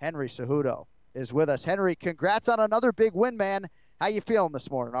 Henry Cejudo is with us. Henry, congrats on another big win, man. How you feeling this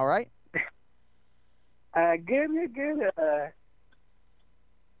morning, all right? Good.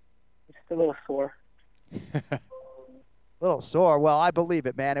 Just a little sore. Little sore. Well, I believe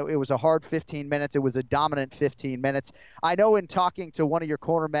it, man. It was a hard 15 minutes. It was a dominant 15 minutes. I know in talking to one of your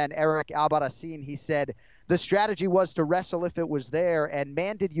cornermen, Eric Albarracin, he said the strategy was to wrestle if it was there. And,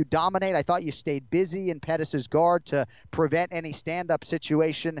 man, did you dominate. I thought you stayed busy in Pettis' guard to prevent any stand-up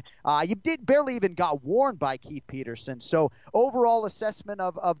situation. You barely even got warned by Keith Peterson. So, overall assessment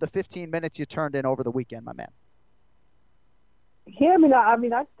of the 15 minutes you turned in over the weekend, my man. Yeah,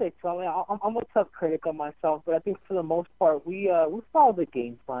 I'd say so. I'm a tough critic on myself, but I think for the most part, we followed the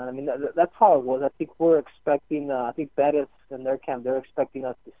game plan. That's how it was. I think we're expecting. I think Bettis and their camp, they're expecting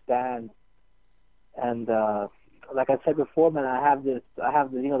us to stand. And like I said before, man, I have the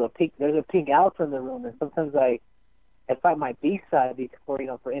the pink. There's a pink Alex in the room, and sometimes I find my B side for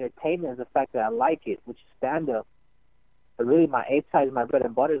entertainment is the fact that I like it, which is stand up. But really, my A side is my bread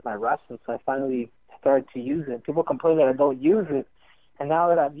and butter is my wrestling. So I finally started to use it. People complain that I don't use it, and now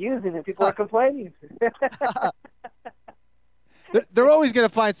that I'm using it, people are complaining. They're always going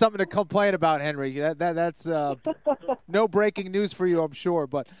to find something to complain about, Henry. That's no breaking news for you, I'm sure.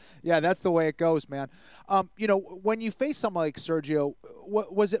 But, yeah, that's the way it goes, man. When you face someone like Sergio,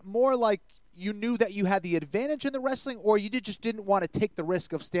 was it more like you knew that you had the advantage in the wrestling, or you just didn't want to take the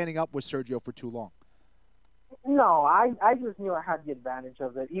risk of standing up with Sergio for too long? No, I just knew I had the advantage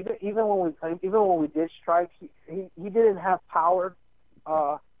of it. Even when we did strike, he didn't have power.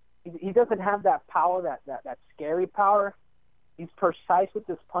 He doesn't have that power, that scary power. He's precise with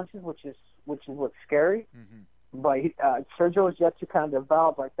his punches, which is what's scary. Mm-hmm. But Sergio is yet to kind of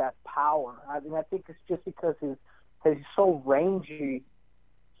develop that power. I think it's just because he's so rangy.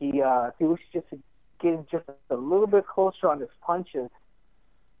 He was just getting just a little bit closer on his punches.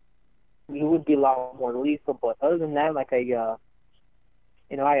 He would be a lot more lethal, but other than that, I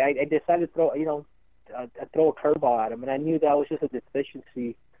decided to throw a curveball at him, and I knew that was just a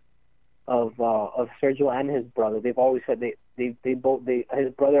deficiency of Sergio and his brother. They've always said his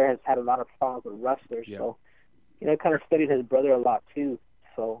brother has had a lot of problems with wrestlers, so kind of studied his brother a lot too.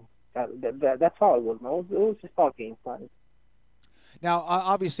 So that's all it was, man. It was just all game plan. Now,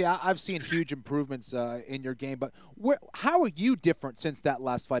 obviously, I've seen huge improvements in your game, but how are you different since that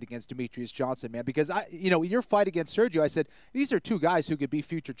last fight against Demetrius Johnson, man? Because in your fight against Sergio, I said these are two guys who could be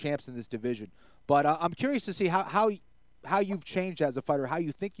future champs in this division. But I'm curious to see how you've changed as a fighter, how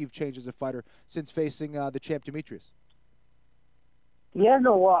you think you've changed as a fighter since facing the champ Demetrius. Yeah,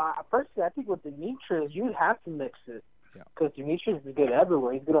 no. Well, personally, I think with Demetrius, you have to mix it because Demetrius is good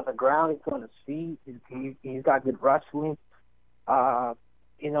everywhere. He's good on the ground. He's good on his feet. He's got good wrestling. But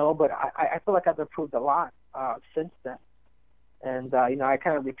I feel like I've improved a lot since then. And, I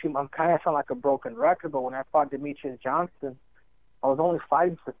kind of sound like a broken record, but when I fought Demetrius Johnson, I was only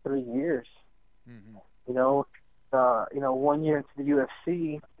fighting for 3 years. Mm-hmm. 1 year into the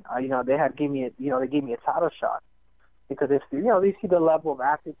UFC, they gave me a title shot because they see the level of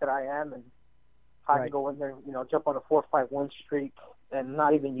athlete that I am, and I can go in there, jump on a 4-5 win streak and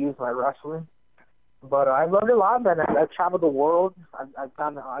not even use my wrestling. But I learned a lot, man. I traveled the world. I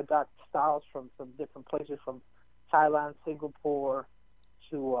got styles from different places, from Thailand, Singapore,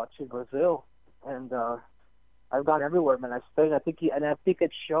 to Brazil, and I've gone everywhere, man. I studied. I think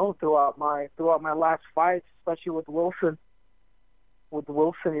it's shown throughout my last fights, especially with Wilson. With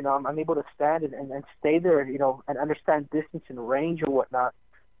Wilson, I'm able to stand and stay there, and understand distance and range and whatnot,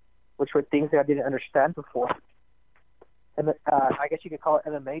 which were things that I didn't understand before. And I guess you could call it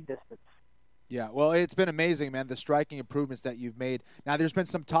MMA distance. Yeah, well, it's been amazing, man, the striking improvements that you've made. Now, there's been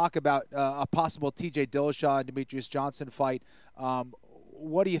some talk about a possible T.J. Dillashaw and Demetrius Johnson fight.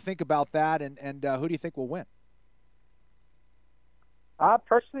 What do you think about that, and who do you think will win?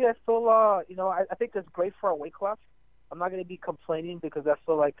 Personally, I feel, I think it's great for our weight class. I'm not going to be complaining because I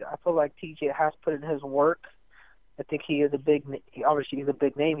feel like TJ has put in his work. I think he is obviously he's a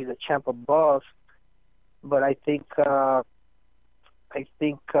big name. He's a champ above, but I think Demetrius. I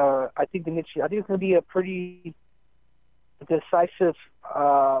think it's going to be a pretty decisive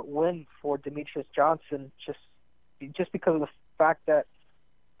win for Demetrius Johnson, just because of the fact that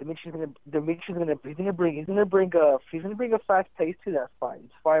Demetrius is going to bring a fast pace to that fight.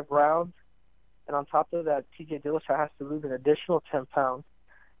 It's 5 rounds. And on top of that, T.J. Dillashaw has to lose an additional 10 pounds.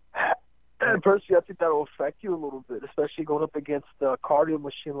 And personally, I think that will affect you a little bit, especially going up against a cardio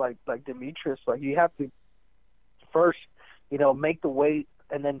machine like Demetrius. Like, you have to first, make the weight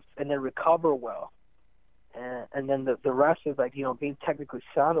and then recover well. And then the rest is like, being technically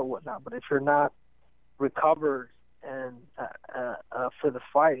sound or whatnot. But if you're not recovered and for the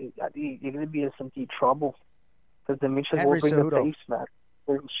fight, you're going to be in some deep trouble. Because Demetrius will bring the face, man.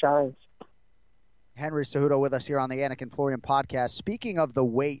 Where he shines. Henry Cejudo with us here on the Anik and Florian podcast. Speaking of the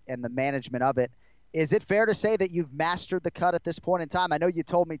weight and the management of it, is it fair to say that you've mastered the cut at this point in time? I know you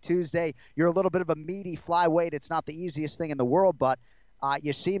told me Tuesday you're a little bit of a meaty flyweight. It's not the easiest thing in the world, but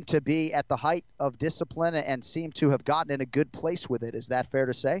you seem to be at the height of discipline and seem to have gotten in a good place with it. Is that fair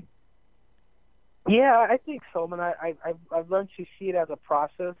to say? Yeah, I think so, man. I've learned to see it as a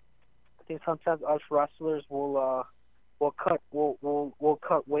process. I think sometimes us wrestlers will cut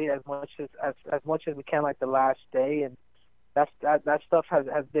weight as much as we can, like the last day, and that stuff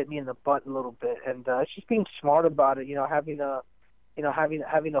has bit me in the butt a little bit. And it's just being smart about it. Having a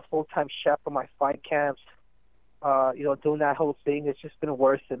full-time chef for my fight camps, doing that whole thing. It's just been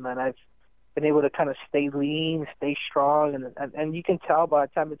worth it, man. I've been able to kind of stay lean, stay strong, and you can tell by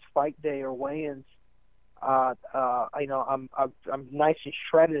the time it's fight day or weigh-ins, I'm nice and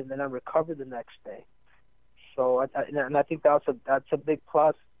shredded, and then I'm recovered the next day. So I think that's a big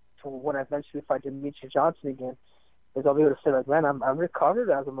plus to when I eventually fight Demetrius Johnson again. Is I'll be able to say, like, man, I'm recovered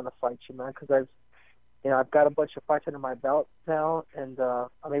as I'm going to fight you, man, because I've got a bunch of fights under my belt now, and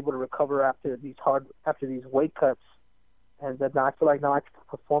I'm able to recover after these weight cuts, and then I feel like now I can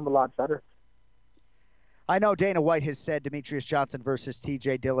perform a lot better. I know Dana White has said Demetrius Johnson versus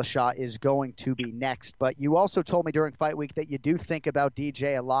T.J. Dillashaw is going to be next, but you also told me during Fight Week that you do think about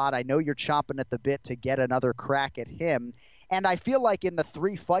DJ a lot. I know you're chomping at the bit to get another crack at him, and I feel like in the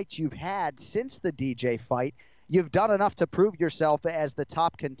 3 fights you've had since the DJ fight, you've done enough to prove yourself as the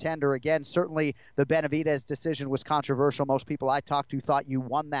top contender. Again, certainly the Benavidez decision was controversial. Most people I talked to thought you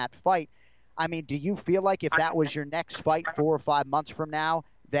won that fight. I mean, do you feel like if that was your next fight 4 or 5 months from now,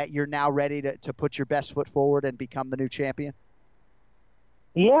 that you're now ready to put your best foot forward and become the new champion?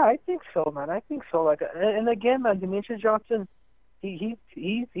 Yeah, I think so, man. I think so. Like, and again, man, Demetrius Johnson, he's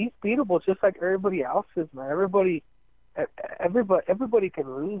beatable just like everybody else is, man. Everybody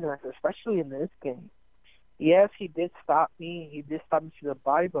can lose, especially in this game. Yes, he did stop me. He did stop me to the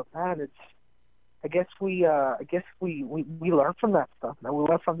body, but man, I guess we learn from that stuff, man. We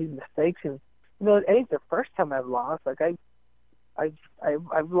learn from these mistakes, and it ain't the first time I've lost. Like I've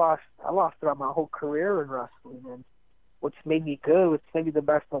lost throughout my whole career in wrestling, and what's made me good, what's made me the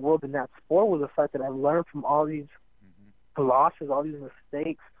best in the world in that sport, was the fact that I learned from all these losses, all these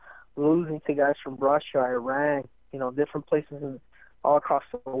mistakes, losing to guys from Russia, Iran, different places all across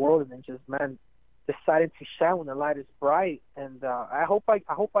the world, and then just, man, decided to shine when the light is bright. And I hope I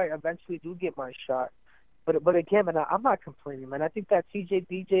eventually do get my shot. But again, man, I'm not complaining, man. I think that TJ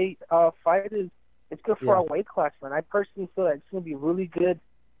DJ fight it's good for our weight class, man. I personally feel like it's going to be really good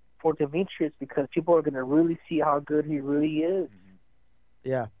for Demetrius because people are going to really see how good he really is.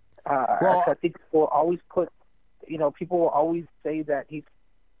 Yeah. I think we'll always people will always say that he's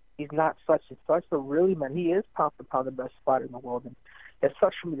not such and such, but really, man, he is pound for pound the best fighter in the world. And it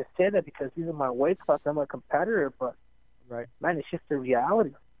sucks for me to say that because he's in my weight class. I'm a competitor, but man, it's just the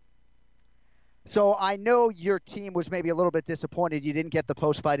reality. So I know your team was maybe a little bit disappointed you didn't get the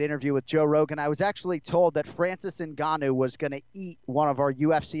post-fight interview with Joe Rogan. I was actually told that Francis Ngannou was going to eat one of our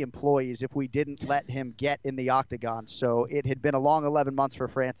UFC employees if we didn't let him get in the octagon. So it had been a long 11 months for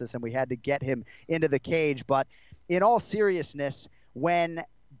Francis, and we had to get him into the cage. But in all seriousness, when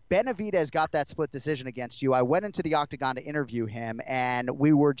Benavidez got that split decision against you, I went into the octagon to interview him, and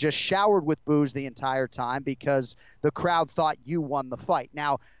we were just showered with boos the entire time because the crowd thought you won the fight.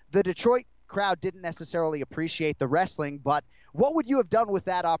 Now, the Detroit crowd didn't necessarily appreciate the wrestling, but what would you have done with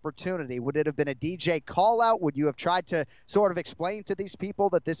that opportunity? Would it have been a DJ call out? Would you have tried to sort of explain to these people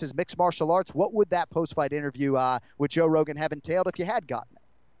that this is mixed martial arts? What would that post-fight interview with Joe Rogan have entailed if you had gotten it?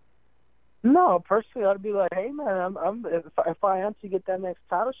 No, personally, I'd be like, hey man, if I am to get that next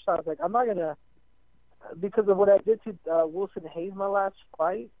title shot, like I'm not gonna, because of what I did to Wilson Hayes my last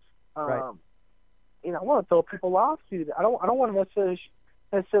fight. Right. You know, I want to throw people off, dude. I don't want to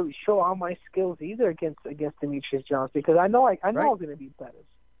necessarily show all my skills either against Demetrius Johnson, because I know I was going to be better.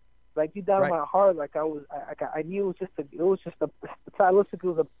 Like deep down in my heart, like I knew it was just a stylistically it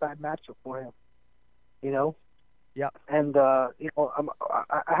was a bad matchup for him, you know. Yeah. And you know,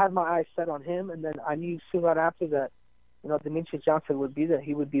 I had my eyes set on him, and then I knew soon right after that, you know, Demetrius Johnson would be there.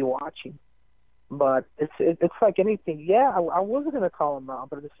 He would be watching. But it's like anything. Yeah, I wasn't going to call him out,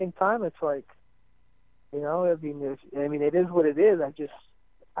 but at the same time, it's like, you know, I mean, it is what it is.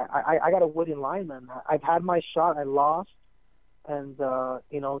 I got to win in line, man. I've had my shot. I lost, and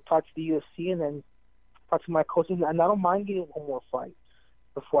you know, talked to the UFC, and then talked to my coaches, and I don't mind getting one more fight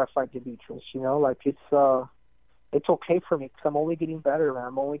before I fight Demetrius. You know, like it's okay for me because I'm only getting better, man.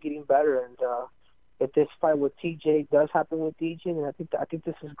 I'm only getting better, and if this fight with TJ does happen with DJ, then I think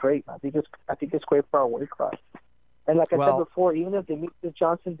this is great. I think it's great for our weight class. And like I said before, even if Demetrius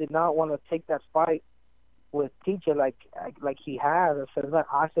Johnson did not want to take that fight with TJ like he has,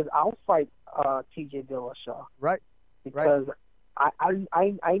 I said I'll fight TJ Dillashaw. Right. Because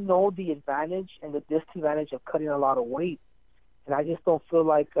I know the advantage and the disadvantage of cutting a lot of weight, and I just don't feel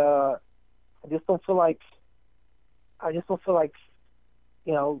like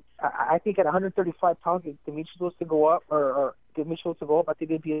you know, I think at 135 pounds, if Demetrius was to go up, or Demetrius was to go up, I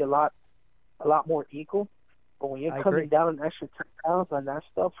think it'd be a lot more equal. But when you're coming down an extra 10 pounds, man, that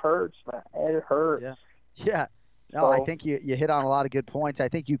stuff hurts, man. It hurts. Yeah. No, I think you hit on a lot of good points. I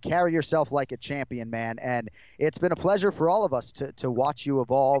think you carry yourself like a champion, man, and it's been a pleasure for all of us to watch you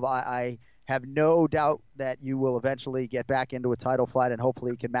evolve. I have no doubt that you will eventually get back into a title fight, and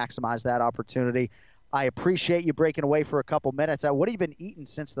hopefully you can maximize that opportunity. I appreciate you breaking away for a couple minutes. What have you been eating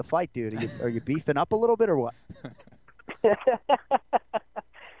since the fight, dude? Are you beefing up a little bit or what?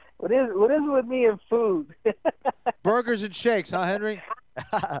 What is with me and food? Burgers and shakes, huh, Henry?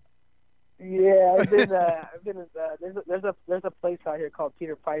 Yeah, I've been there's a place out here called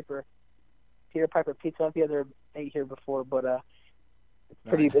Peter Piper Pizza. I don't know if you ever ate here before, but it's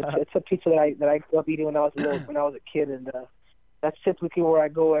pretty. Nice. It's a pizza that I grew up eating when I was a kid, and that's typically where I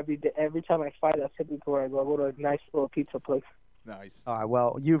go every day. Every time I fight, that's typically where I go. I go to a nice little pizza place. Nice. All right,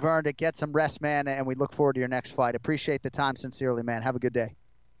 well, you've earned it. Get some rest, man, and we look forward to your next fight. Appreciate the time sincerely, man. Have a good day.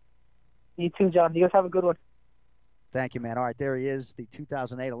 You too, John. You guys have a good one. Thank you, man. All right, there he is, the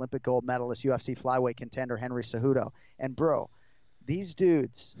 2008 Olympic gold medalist, UFC flyweight contender Henry Cejudo. And, bro, these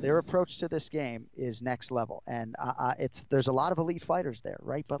dudes, their approach to this game is next level. And there's a lot of elite fighters there,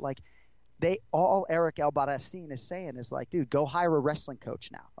 right? But, like, all Eric Albarracin is saying is, like, dude, go hire a wrestling coach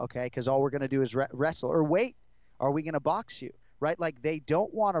now, okay? Because all we're going to do is wrestle. Or wait, are we going to box you, right? Like, they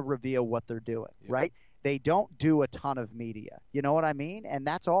don't want to reveal what they're doing, right? They don't do a ton of media. You know what I mean? And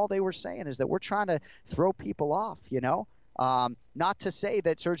that's all they were saying is that we're trying to throw people off, you know? Not to say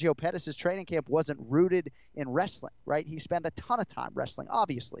that Sergio Pettis' training camp wasn't rooted in wrestling, right? He spent a ton of time wrestling,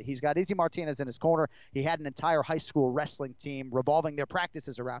 obviously. He's got Izzy Martinez in his corner. He had an entire high school wrestling team revolving their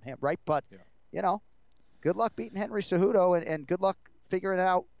practices around him, right? But, you know, good luck beating Henry Cejudo and good luck figuring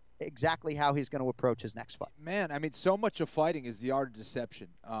out exactly how he's going to approach his next fight. Man, I mean, so much of fighting is the art of deception,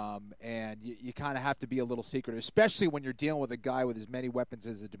 and you kind of have to be a little secretive, especially when you're dealing with a guy with as many weapons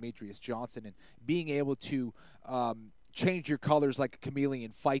as a Demetrius Johnson, and being able to change your colors like a chameleon,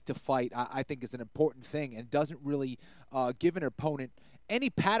 fight to fight, I think is an important thing, and doesn't really give an opponent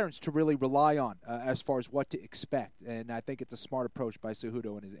any patterns to really rely on as far as what to expect. And I think it's a smart approach by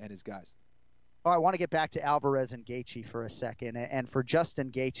Cejudo and his guys. Oh, I want to get back to Alvarez and Gaethje for a second. And for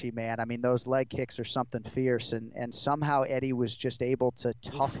Justin Gaethje, man, I mean, those leg kicks are something fierce. And somehow Eddie was just able to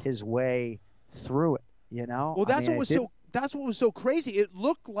tough his way through it, you know? Well, that's what was so crazy. It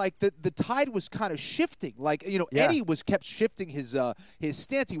looked like the tide was kind of shifting. Like, you know, Eddie kept shifting his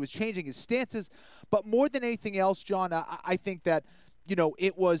stance. He was changing his stances. But more than anything else, John, I think that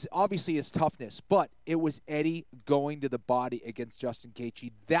it was obviously his toughness, but it was Eddie going to the body against Justin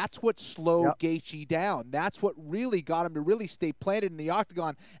Gaethje. That's what slowed Gaethje down. That's what really got him to really stay planted in the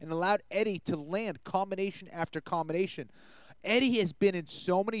octagon and allowed Eddie to land combination after combination. Eddie has been in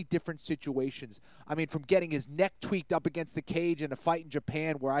so many different situations. I mean, from getting his neck tweaked up against the cage in a fight in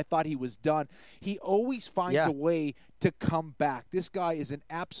Japan where I thought he was done, he always finds a way to come back. This guy is an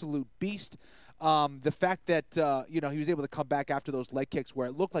absolute beast. The fact that, he was able to come back after those leg kicks where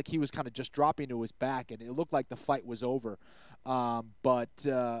it looked like he was kind of just dropping to his back and it looked like the fight was over.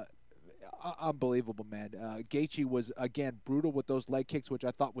 Unbelievable, man. Gaethje was, again, brutal with those leg kicks, which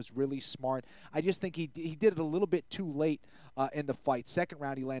I thought was really smart. I just think he did it a little bit too late in the fight. Second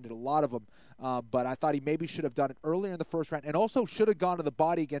round, he landed a lot of them, but I thought he maybe should have done it earlier in the first round and also should have gone to the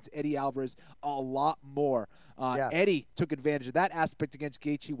body against Eddie Alvarez a lot more. Eddie took advantage of that aspect against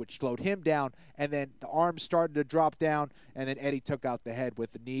Gaethje, which slowed him down, and then the arms started to drop down, and then Eddie took out the head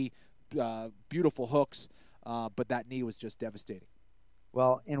with the knee. Beautiful hooks, but that knee was just devastating.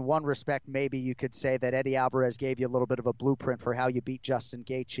 Well, in one respect, maybe you could say that Eddie Alvarez gave you a little bit of a blueprint for how you beat Justin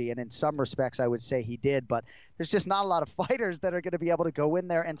Gaethje, and in some respects, I would say he did. But there's just not a lot of fighters that are going to be able to go in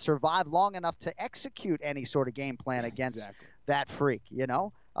there and survive long enough to execute any sort of game plan against that freak.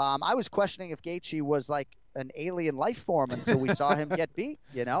 I was questioning if Gaethje was like an alien life form until we saw him get beat.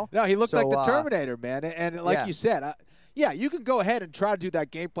 No, he looked like the Terminator, man. And like you said, you can go ahead and try to do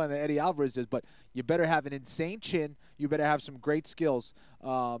that game plan that Eddie Alvarez does, but you better have an insane chin. You better have some great skills,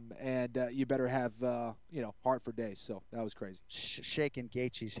 and you better have, heart for days. So that was crazy. Shaking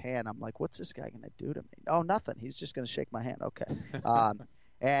Gaethje's hand, I'm like, what's this guy going to do to me? Oh, nothing. He's just going to shake my hand. Okay.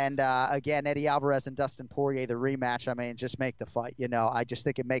 And again, Eddie Alvarez and Dustin Poirier, the rematch, I mean, just make the fight. I just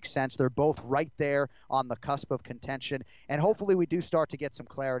think it makes sense. They're both right there on the cusp of contention. And hopefully we do start to get some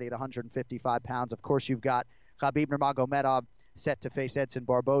clarity at 155 pounds. Of course, you've got Khabib Nurmagomedov set to face Edson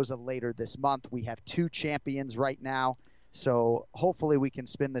Barboza later this month. We have two champions right now. So hopefully we can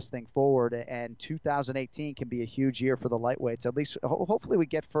spin this thing forward, and 2018 can be a huge year for the lightweights. At least hopefully we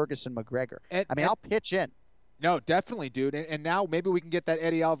get Ferguson McGregor. I'll pitch in. No, definitely, dude. And now maybe we can get that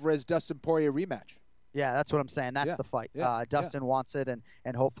Eddie Alvarez-Dustin Poirier rematch. Yeah, that's what I'm saying. That's the fight. Dustin wants it,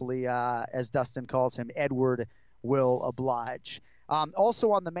 and hopefully, as Dustin calls him, Edward will oblige.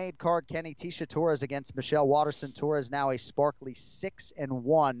 Also on the main card, Kenny, Tisha Torres against Michelle Waterson. Torres now a sparkly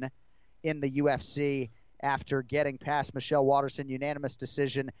 6-1 in the UFC after getting past Michelle Waterson, unanimous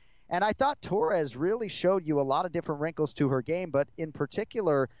decision. And I thought Torres really showed you a lot of different wrinkles to her game, but in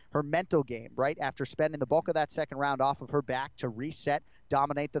particular, her mental game, right? After spending the bulk of that second round off of her back to reset,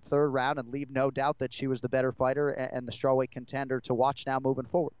 dominate the third round, and leave no doubt that she was the better fighter and the strawweight contender to watch now moving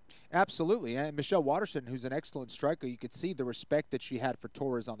forward. Absolutely. And Michelle Waterson, who's an excellent striker, you could see the respect that she had for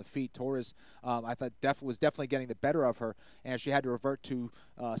Torres on the feet. Torres, I thought, was definitely getting the better of her, and she had to revert to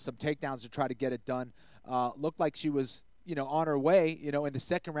some takedowns to try to get it done. Looked like she was on her way, in the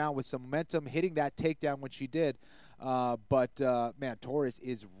second round with some momentum, hitting that takedown when she did. But man, Torres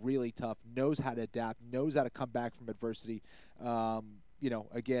is really tough, knows how to adapt, knows how to come back from adversity.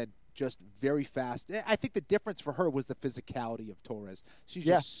 Again, just very fast. I think the difference for her was the physicality of Torres. She's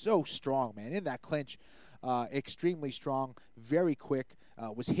just so strong, man. In that clinch, extremely strong, very quick,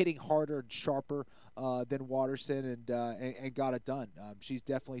 was hitting harder and sharper than Waterson and got it done. She's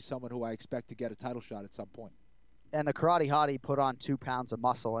definitely someone who I expect to get a title shot at some point. And the Karate Hottie put on 2 pounds of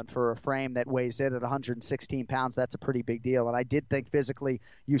muscle, and for a frame that weighs in at 116 pounds, that's a pretty big deal. And I did think physically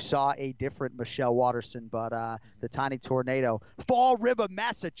you saw a different Michelle Waterson, but the Tiny Tornado, Fall River,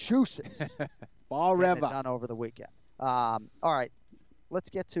 Massachusetts. Fall River. Done over the weekend. All right, let's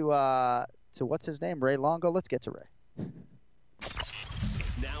get to what's his name, Ray Longo. Let's get to Ray.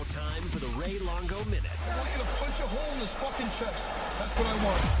 It's now time for the Ray Longo Minute. I want you to punch a hole in his fucking chest. That's what I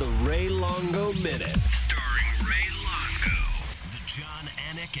want. The Ray Longo Minute. Starring Ray Longo. The John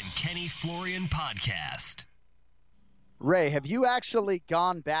Anik and Kenny Florian podcast. Ray, have you actually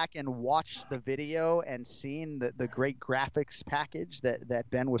gone back and watched the video and seen the great graphics package that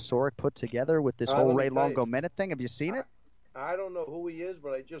Ben Wasoric put together with this whole Ray Longo Minute thing? Have you seen it? I don't know who he is,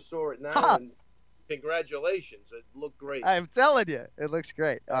 but I just saw it now. And congratulations. It looked great. I'm telling you, it looks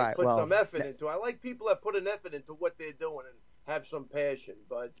great. All right, put some effort into it. I like people that put an effort into what they're doing and have some passion,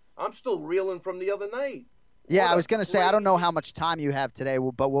 but I'm still reeling from the other night. Yeah, I was going to say, I don't know how much time you have today,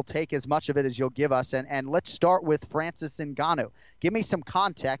 but we'll take as much of it as you'll give us. And let's start with Francis Ngannou. Give me some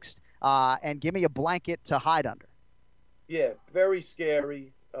context and give me a blanket to hide under. Yeah, very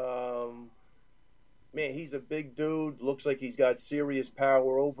scary. Man, he's a big dude. Looks like he's got serious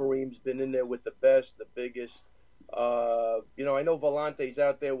power. Overeem's been in there with the best, the biggest. I know Volante's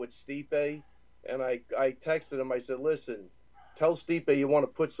out there with Stipe, and I texted him. I said, listen, tell Stipe you want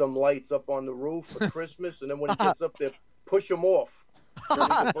to put some lights up on the roof for Christmas, and then when he gets up there, push him off. So he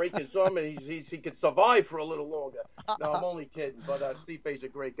can break his arm and he could survive for a little longer. No, I'm only kidding. But Stipe's a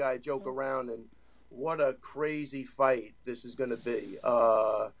great guy. Joke around, and what a crazy fight this is going to be.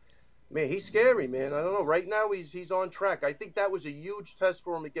 Man, he's scary, man. I don't know. Right now, he's on track. I think that was a huge test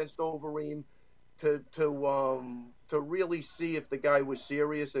for him against Overeem to really see if the guy was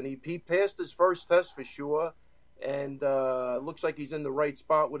serious. And he passed his first test for sure. And looks like he's in the right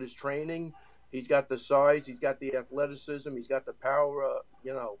spot with his training. He's got the size. He's got the athleticism. He's got the power.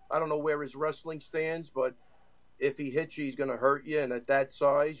 I don't know where his wrestling stands, but if he hits you, he's going to hurt you. And at that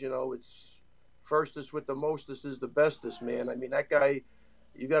size, it's firstest with the mostest is the bestest, man. I mean, that guy,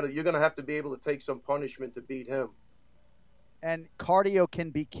 you're going to have to be able to take some punishment to beat him. And cardio can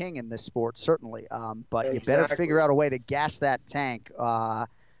be king in this sport, certainly. But Exactly. You better figure out a way to gas that tank,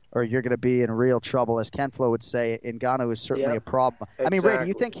 or you're going to be in real trouble. As Ken Flo would say, Ngannou is certainly a problem. Exactly. I mean, Ray, do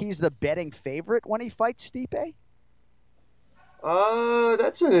you think he's the betting favorite when he fights Stipe?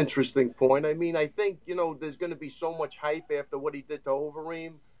 That's an interesting point. I mean, I think, there's going to be so much hype after what he did to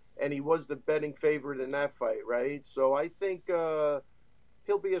Overeem, and he was the betting favorite in that fight, right? So I think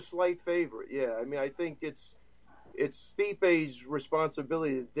he'll be a slight favorite. Yeah, I mean, I think it's Stipe's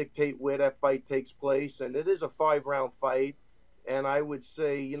responsibility to dictate where that fight takes place, and it is a 5-round fight. And I would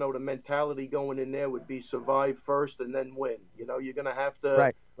say, the mentality going in there would be survive first and then win. You're going to have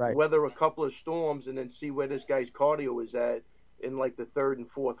to weather a couple of storms and then see where this guy's cardio is at in like the 3rd and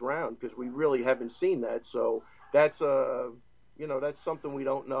 4th round, because we really haven't seen that. So that's that's something we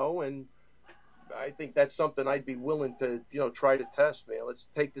don't know, and I think that's something I'd be willing to try to test, man. Let's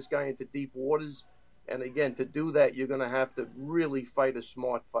take this guy into deep waters, and again, to do that, you're going to have to really fight a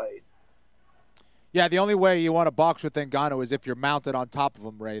smart fight. Yeah, the only way you want to box with Ngannou is if you're mounted on top of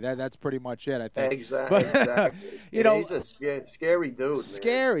him, Ray. That's pretty much it, I think. Exactly. He's a scary dude.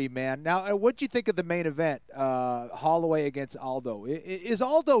 Scary, man. Now, what do you think of the main event, Holloway against Aldo? Is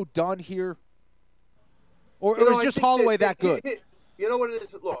Aldo done here? Or is just Holloway that good? You know what it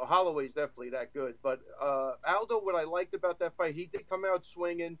is? Look, Holloway's definitely that good. But Aldo, what I liked about that fight, he did come out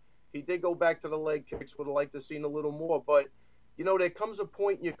swinging. He did go back to the leg kicks. Would have liked to have seen a little more. But there comes a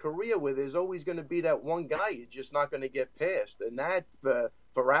point in your career where there's always going to be that one guy you're just not going to get past. And that,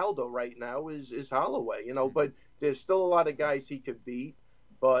 for Aldo right now, is Holloway, But there's still a lot of guys he could beat.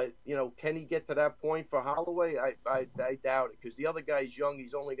 But, can he get to that point for Holloway? I doubt it, because the other guy's young.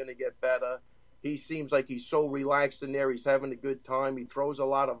 He's only going to get better. He seems like he's so relaxed in there. He's having a good time. He throws a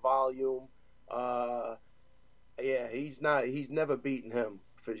lot of volume. He's never beaten him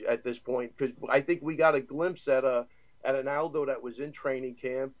at this point, because I think we got a glimpse at an Aldo that was in training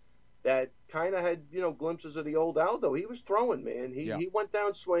camp that kind of had, glimpses of the old Aldo. He was throwing, man. He went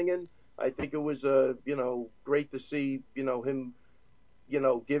down swinging. I think it was, great to see, him,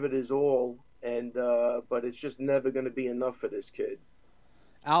 give it his all. And but it's just never going to be enough for this kid.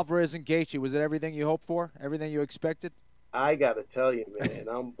 Alvarez and Gaethje, was it everything you hoped for? Everything you expected? I got to tell you, man,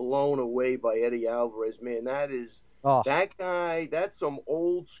 I'm blown away by Eddie Alvarez, man. That guy, that's some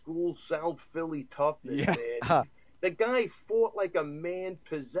old school South Philly toughness, man. The guy fought like a man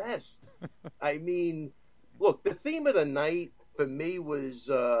possessed. I mean, look, the theme of the night for me was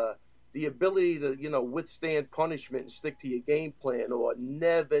the ability to, withstand punishment and stick to your game plan, or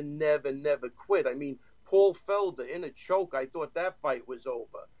never, never, never quit. I mean, Paul Felder in a choke, I thought that fight was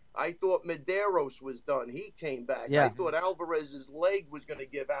over. I thought Medeiros was done. He came back. Yeah. I thought Alvarez's leg was going to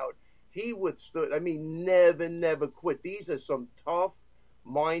give out. He withstood. I mean, never, never quit. These are some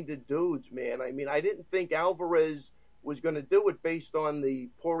tough-minded dudes, man. I mean, I didn't think Alvarez was going to do it based on the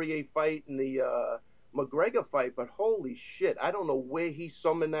Poirier fight and the McGregor fight, but holy shit, I don't know where he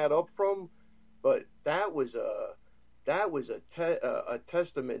summoned that up from, but that was a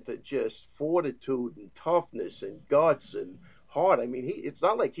testament to just fortitude and toughness and guts and heart. I mean, it's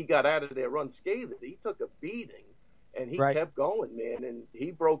not like he got out of there unscathed. He took a beating, and he kept going, man. And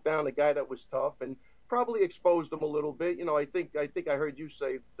he broke down a guy that was tough and probably exposed him a little bit. I think I heard you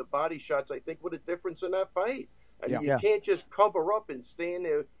say the body shots. I think what a difference in that fight. I mean, you can't just cover up and stand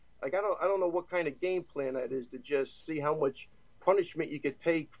there. Like I don't know what kind of game plan that is to just see how much punishment you could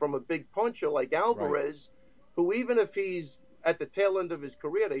take from a big puncher like Alvarez, who even if he's at the tail end of his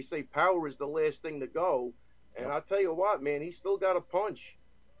career, they say power is the last thing to go. And I'll tell you what, man, he still got a punch.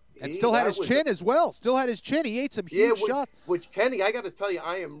 And still had his chin as well. Still had his chin. He ate some huge shots. Which, Kenny, I got to tell you,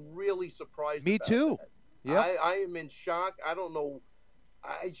 I am really surprised Me about too. that. Yeah. I am in shock. I don't know.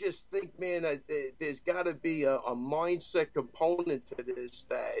 I just think, man, that there's got to be a mindset component to this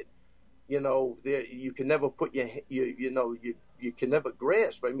that, you can never put you can never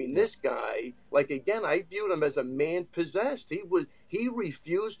grasp. I mean, this guy, like, again, I viewed him as a man possessed. He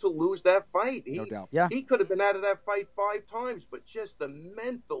refused to lose that fight. No doubt. He could have been out of that fight 5 times, but just the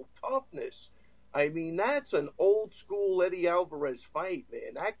mental toughness. I mean, that's an old school Eddie Alvarez fight,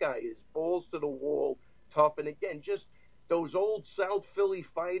 man. That guy is balls to the wall, tough. And again, just those old South Philly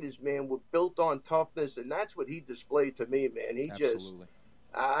fighters, man, were built on toughness, and that's what he displayed to me, man. He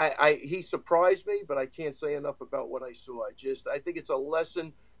surprised me, but I can't say enough about what I saw. I think it's a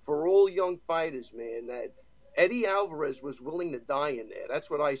lesson for all young fighters, man, that Eddie Alvarez was willing to die in there. That's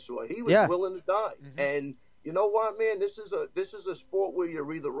what I saw. He was willing to die. Mm-hmm. And you know what, man? This is a sport where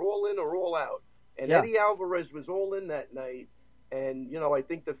you're either all in or all out. And Eddie Alvarez was all in that night. And, I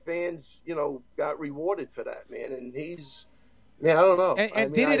think the fans, got rewarded for that, man. And I don't know.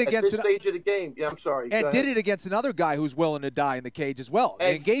 And did it against at this stage of the game. Yeah, I'm sorry. And did it against another guy who's willing to die in the cage as well.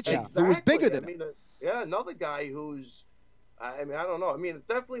 Gaethje, who was bigger than him. Another guy who's, I don't know. I mean, it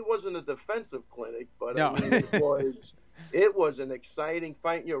definitely wasn't a defensive clinic, but no. it was an exciting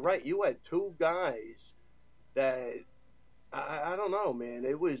fight. You're right. You had 2 guys that I don't know, man.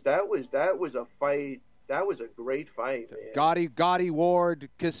 That was a fight. That was a great fight, man. Gotti, Ward,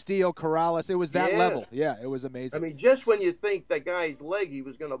 Castillo, Corrales. It was that level. Yeah, it was amazing. I mean, just when you think that guy's leg, he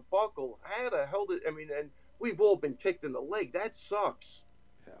was going to buckle, how the hell did – I mean, and we've all been kicked in the leg. That sucks.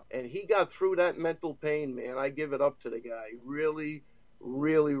 Yeah. And he got through that mental pain, man. I give it up to the guy. Really,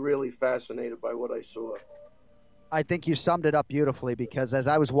 really, really fascinated by what I saw. I think you summed it up beautifully, because as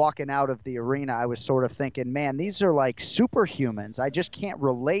I was walking out of the arena, I was sort of thinking, man, these are like superhumans. I just can't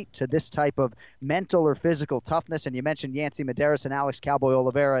relate to this type of mental or physical toughness. And you mentioned Yancy Medeiros and Alex Cowboy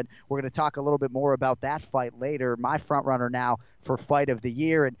Oliveira, and we're going to talk a little bit more about that fight later. My front runner now for fight of the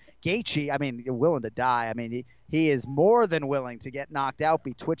year. And Gaethje, I mean, willing to die. I mean, he is more than willing to get knocked out,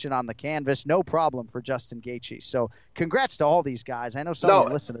 be twitching on the canvas. No problem for Justin Gaethje. So congrats to all these guys. I know some of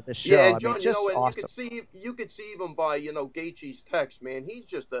them listen to this show. Yeah, John, I mean, just awesome. You could see even by, Gaethje's text, man. He's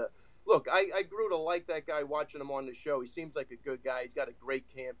just look, I grew to like that guy watching him on the show. He seems like a good guy. He's got a great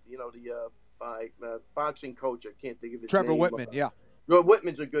camp. The boxing coach, I can't think of his name. Trevor Whitman, yeah.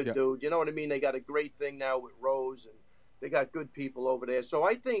 Whitman's a good dude. You know what I mean? They got a great thing now with Rose, and they got good people over there. So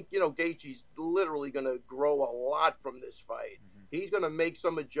I think, Gaethje's literally going to grow a lot from this fight. Mm-hmm. He's going to make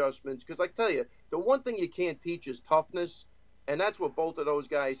some adjustments. Because I tell you, the one thing you can't teach is toughness. And that's what both of those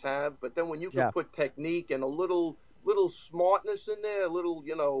guys have. But then when you can put technique and a little smartness in there, a little,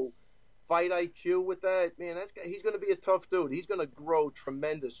 fight IQ with that, man, he's going to be a tough dude. He's going to grow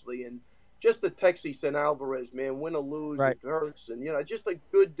tremendously. And just the text he sent Alvarez, man, win or lose, it hurts. And, just a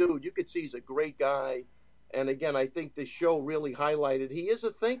good dude. You could see he's a great guy. And again, I think the show really highlighted he is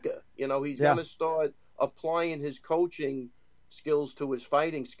a thinker. He's going to start applying his coaching skills to his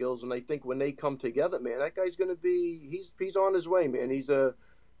fighting skills. And I think when they come together, man, that guy's going to be he's on his way, man. He's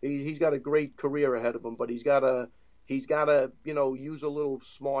got a great career ahead of him, but he's got to use a little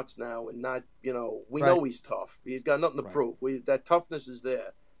smarts now and not, we know he's tough. He's got nothing to prove. That toughness is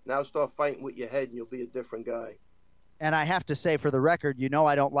there. Now start fighting with your head and you'll be a different guy. And I have to say, for the record,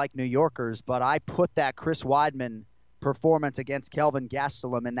 I don't like New Yorkers, but I put that Chris Weidman performance against Kelvin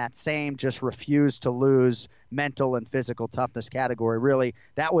Gastelum in that same just refuse to lose mental and physical toughness category. Really,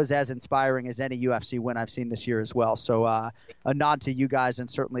 that was as inspiring as any UFC win I've seen this year as well. So a nod to you guys and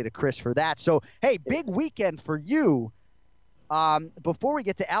certainly to Chris for that. So, hey, big weekend for you. Before we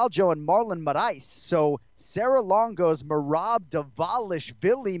get to Aljo and Marlon Moraes, so Sarah Longo's Merab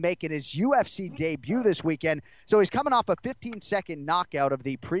Dvalishvili making his UFC debut this weekend. So he's coming off a 15-second knockout of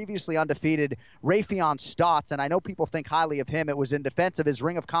the previously undefeated Rafion Stotts, and I know people think highly of him. It was in defense of his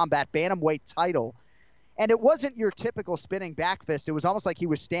Ring of Combat bantamweight title. And it wasn't your typical spinning back fist. It was almost like he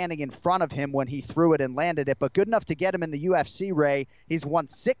was standing in front of him when he threw it and landed it, but good enough to get him in the UFC, Ray. He's won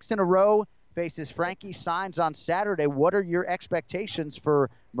 6 in a row. Faces Frankie Saenz on Saturday. What are your expectations for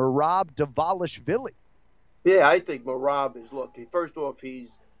Merab Dvalishvili? Yeah, I think Merab is, first off, he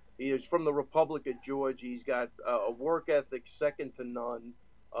is from the Republic of Georgia. He's got a work ethic second to none,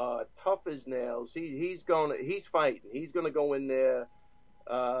 tough as nails. He's fighting. He's going to go in there.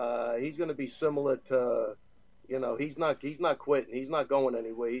 He's going to be similar to, he's not quitting. He's not going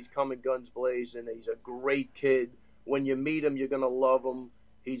anywhere. He's coming guns blazing. He's a great kid. When you meet him, you're going to love him.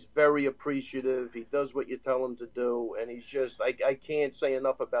 He's very appreciative. He does what you tell him to do. And he's just, I can't say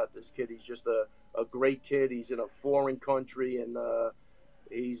enough about this kid. He's just a great kid. He's in a foreign country, and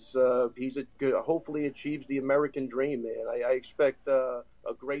hopefully achieves the American dream, man. I expect a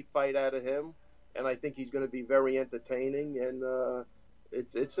great fight out of him, and I think he's going to be very entertaining. And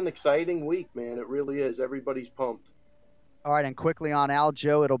it's an exciting week, man. It really is. Everybody's pumped. All right, and quickly on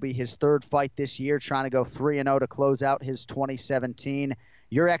Aljo, it'll be his third fight this year, trying to go 3-0 to close out his 2017.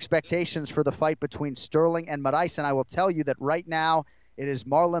 Your expectations for the fight between Sterling and Moraes, and I will tell you that right now it is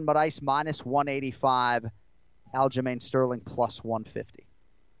Marlon Moraes minus 185, Aljamain Sterling plus 150.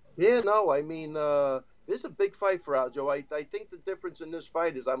 Yeah, no, I mean, this is a big fight for Aljo. I think the difference in this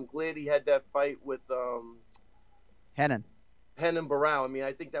fight is I'm glad he had that fight with Henan Barao. I mean,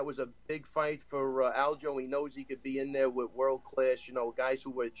 I think that was a big fight for Aljo. He knows he could be in there with world-class, guys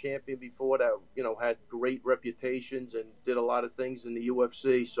who were champion before that, had great reputations and did a lot of things in the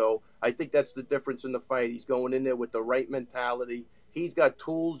UFC. So I think that's the difference in the fight. He's going in there with the right mentality. He's got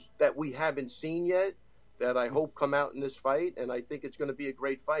tools that we haven't seen yet that I hope come out in this fight, and I think it's going to be a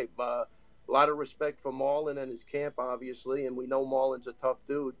great fight. A lot of respect for Marlon and his camp, obviously, and we know Marlon's a tough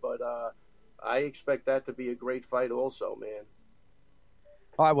dude, but I expect that to be a great fight also, man.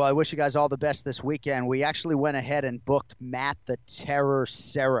 All right, well, I wish you guys all the best this weekend. We actually went ahead and booked Matt the Terror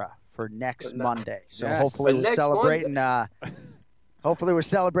Serra for next Monday. So hopefully we're celebrating hopefully we're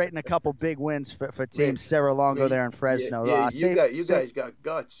celebrating a couple big wins for Team Serra Longo there in Fresno. You guys got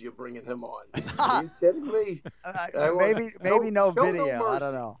guts. You're bringing him on. Are you kidding me? Maybe no video. No I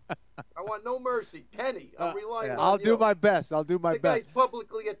don't know. I want no mercy. Kenny, I'm relying on I'll you. do my best. The guy's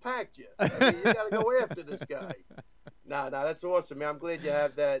publicly attacked you. I mean, you got to go after this guy. Nah, that's awesome, man. I'm glad you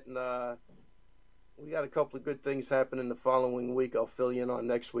have that. And we got a couple of good things happening the following week. I'll fill you in on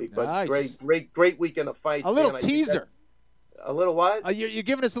next week. But nice. great weekend of fights. A little teaser. A little what? You're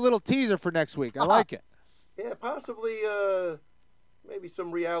giving us a little teaser for next week. I like it. Yeah, possibly maybe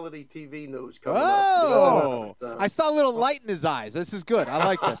some reality TV news coming up. Oh, I saw a little light in his eyes. This is good. I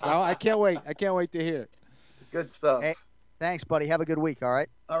like this. I can't wait. I can't wait to hear it. Good stuff. Hey, thanks, buddy. Have a good week, all right?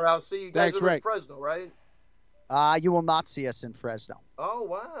 All right, I'll see you guys in Fresno, right? You will not see us in Fresno. Oh,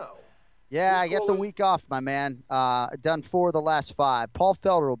 wow. Yeah, I get the week off, my man. Done 4 of the last 5. Paul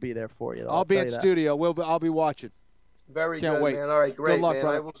Felder will be there for you, though. I'll be in studio. I'll be watching. Very Can't good, wait. man. All right, great, good luck, man.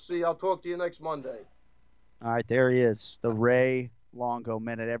 brother. I will see. I'll talk to you next Monday. All right, there he is, the Ray Longo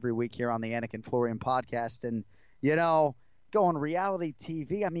Minute every week here on the Anik and Florian podcast. And, going reality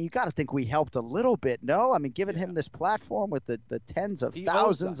TV, I mean, you got to think we helped a little bit, no? I mean, giving him this platform with the tens of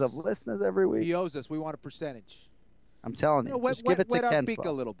thousands of listeners every week. He owes us. We want a percentage. I'm telling you, just give it to Ken. Wet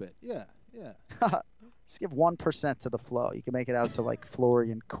a little bit. Yeah. Just give 1% to the flow. You can make it out to like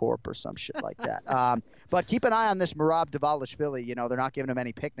Florian Corp or some shit like that. But keep an eye on this Merab Dvalishvili. They're not giving him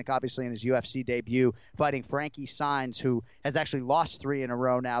any picnic, obviously, in his UFC debut, fighting Frankie Saenz, who has actually lost 3 in a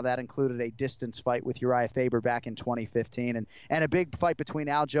row now. That included a distance fight with Uriah Faber back in 2015, and a big fight between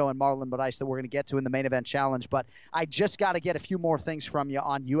Aljo and Marlon Moraes that we're going to get to in the main event challenge. But I just got to get a few more things from you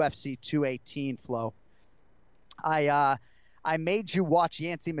on UFC 218, Flo. I made you watch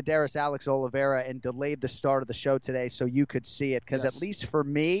Yancy Medeiros, Alex Oliveira, and delayed the start of the show today so you could see it. Because at least for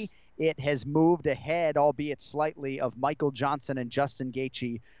me, it has moved ahead, albeit slightly, of Michael Johnson and Justin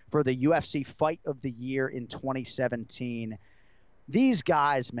Gaethje for the UFC Fight of the Year in 2017. These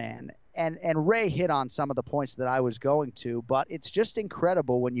guys, man, and Ray hit on some of the points that I was going to, but it's just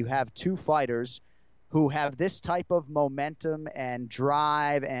incredible when you have 2 fighters who have this type of momentum and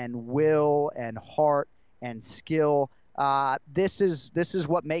drive and will and heart and skill. This is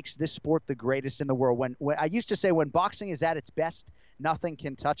what makes this sport the greatest in the world. When I used to say when boxing is at its best, nothing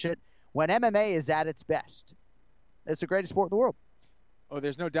can touch it. When MMA is at its best, it's the greatest sport in the world. Oh,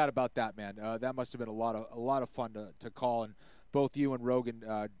 there's no doubt about that, man. That must have been a lot of fun to call, and both you and Rogan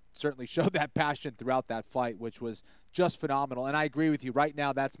certainly showed that passion throughout that fight, which was just phenomenal. And I agree with you. Right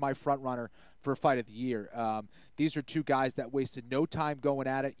now, that's my front runner for Fight of the Year. These are 2 guys that wasted no time going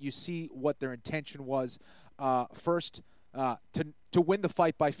at it. You see what their intention was. First, to win the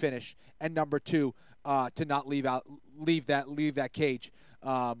fight by finish, and number 2, to not leave that cage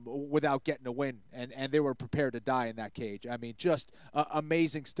without getting a win, and they were prepared to die in that cage. I mean, just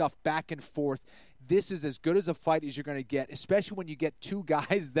amazing stuff, back and forth. This is as good as a fight as you're going to get, especially when you get 2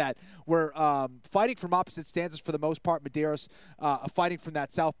 guys that were fighting from opposite stances for the most part. Medeiros fighting from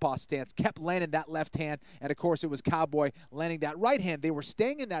that southpaw stance, kept landing that left hand, and of course it was Cowboy landing that right hand. They were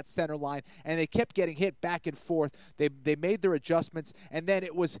staying in that center line, and they kept getting hit back and forth. They made their adjustments, and then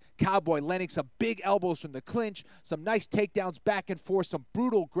it was Cowboy landing some big elbows from the clinch, some nice takedowns back and forth, some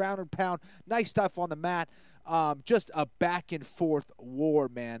brutal ground and pound, nice stuff on the mat. Just a back and forth war,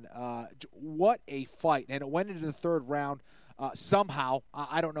 man. What a fight. And it went into the 3rd round somehow.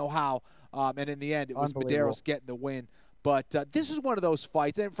 I don't know how. And in the end, it was Medeiros getting the win. But this is one of those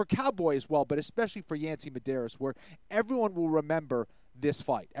fights, and for Cowboy as well, but especially for Yancy Medeiros, where everyone will remember this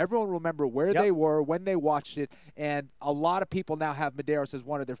fight. Everyone will remember where they were when they watched it, and a lot of people now have Medeiros as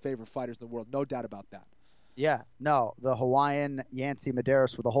one of their favorite fighters in the world. No doubt about that. Yeah, no, the Hawaiian Yancy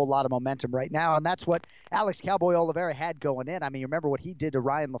Medeiros with a whole lot of momentum right now, and that's what Alex Cowboy Oliveira had going in. I mean, you remember what he did to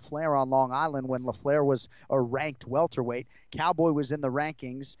Ryan LaFleur on Long Island when LaFleur was a ranked welterweight. Cowboy was in the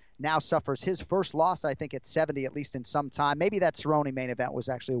rankings, now suffers his first loss, I think, at 70, at least in some time. Maybe that Cerrone main event was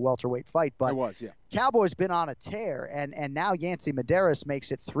actually a welterweight fight, but it was, yeah. Cowboy's been on a tear, and now Yancy Medeiros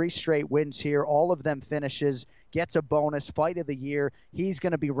makes it 3 straight wins here, all of them finishes, gets a bonus, fight of the year. He's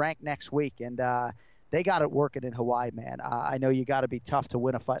going to be ranked next week, and they got it working in Hawaii, man. I know you got to be tough to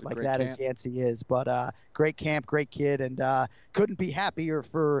win a fight like that, as Yancy is, but great camp, great kid, and couldn't be happier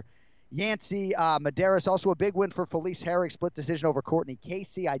for Yancy. Medeiros, also a big win for Felice Herrig, split decision over Courtney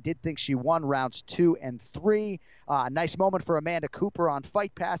Casey. I did think she won rounds 2 and 3. Nice moment for Amanda Cooper on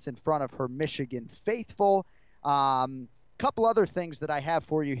Fight Pass in front of her Michigan faithful. Couple other things that I have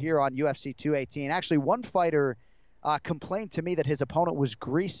for you here on UFC 218. Actually, one fighter complained to me that his opponent was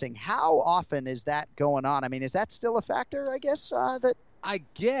greasing. How often is that going on? I mean, is that still a factor, I guess, I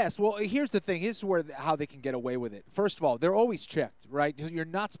guess. Well, here's the thing. Here's how they can get away with it. First of all, they're always checked, right? You're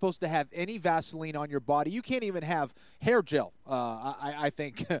not supposed to have any Vaseline on your body. You can't even have hair gel, I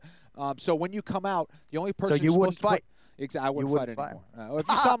think. So when you come out, the only person so you wouldn't fight. I wouldn't fight anymore. If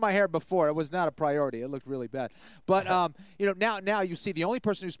you saw my hair before, it was not a priority. It looked really bad. But now you see the only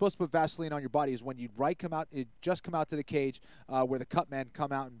person who's supposed to put Vaseline on your body is when you just come out to the cage, where the cut men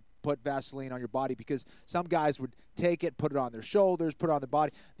come out and put Vaseline on your body, because some guys would take it, put it on their shoulders, put it on their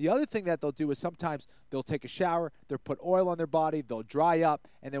body. The other thing that they'll do is sometimes they'll take a shower, they'll put oil on their body, they'll dry up,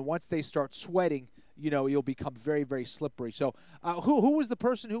 and then once they start sweating, you'll become very, very slippery. So who was the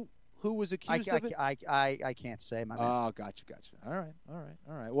person who was accused of it? I can't say, my man. Oh, gotcha. All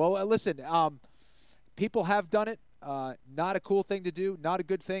right. Well, listen, people have done it. Not a cool thing to do. Not a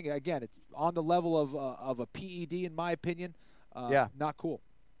good thing. Again, it's on the level of a PED, in my opinion. Not cool.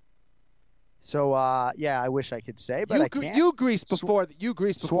 So, I wish I could say, but I can't. You greased before the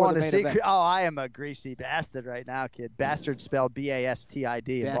main event. Oh, I am a greasy bastard right now, kid. Bastard spelled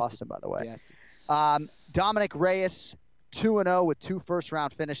B-A-S-T-I-D in Boston, by the way. Dominic Reyes, 2-0 with 2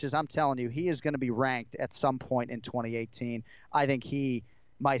 first-round finishes. I'm telling you, he is going to be ranked at some point in 2018. I think he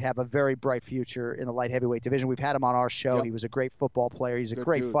might have a very bright future in the light heavyweight division. We've had him on our show. Yep. He was a great football player. He's a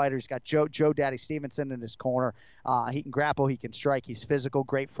great fighter. He's got Joe Daddy Stevenson in his corner. He can grapple. He can strike. He's physical.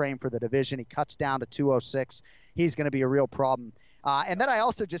 Great frame for the division. He cuts down to 206. He's going to be a real problem. And then I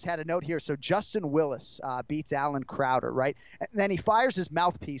also just had a note here. So Justin Willis beats Alan Crowder, right? And then he fires his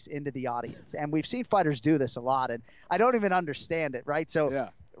mouthpiece into the audience. And we've seen fighters do this a lot, and I don't even understand it, right? So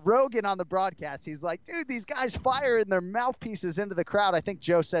Rogan on the broadcast, he's like, dude, these guys firing their mouthpieces into the crowd. I think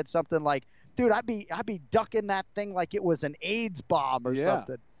Joe said something like, dude, I'd be ducking that thing like it was an AIDS bomb or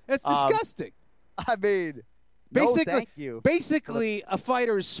something. It's disgusting. I mean, basically, no, thank you. Basically, a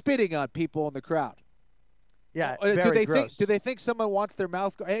fighter is spitting on people in the crowd. Yeah, very gross. Do they think someone wants their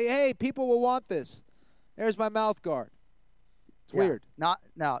mouth guard? Hey, people will want this. There's my mouth guard. It's weird.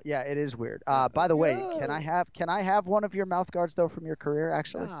 It is weird. By the way, can I have one of your mouth guards though from your career?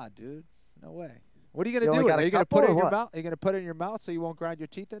 Actually, nah, dude, no way. What are you gonna do? Are you gonna put it in your mouth? Are you gonna put it in your mouth so you won't grind your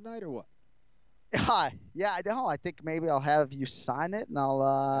teeth at night, or what? Yeah, I know. I think maybe I'll have you sign it and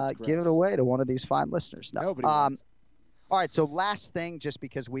I'll give it away to one of these fine listeners. No. Nobody wants. All right, so last thing, just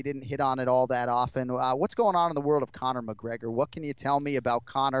because we didn't hit on it all that often, what's going on in the world of Conor McGregor? What can you tell me about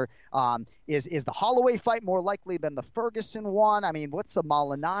Conor? Is the Holloway fight more likely than the Ferguson one? I mean, what's the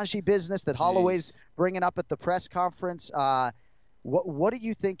Malignaggi business that Holloway's bringing up at the press conference? What do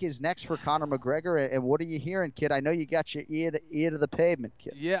you think is next for Conor McGregor, and what are you hearing, kid? I know you got your ear to the pavement,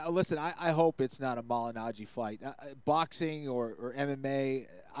 kid. Yeah, listen, I hope it's not a Malignaggi fight. Boxing or MMA,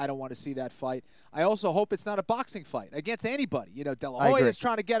 I don't want to see that fight. I also hope it's not a boxing fight against anybody. De La Hoya is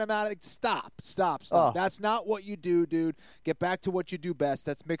trying to get him out of it. Stop. Oh. That's not what you do, dude. Get back to what you do best.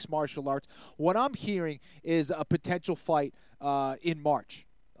 That's mixed martial arts. What I'm hearing is a potential fight in March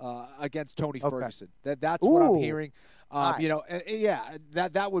against Tony Ferguson. That's what I'm hearing.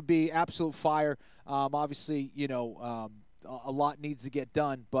 That would be absolute fire. Obviously, a lot needs to get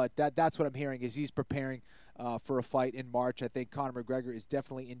done, but that's what I'm hearing is he's preparing for a fight in March. I think Conor McGregor is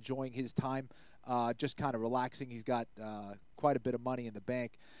definitely enjoying his time, just kind of relaxing. He's got quite a bit of money in the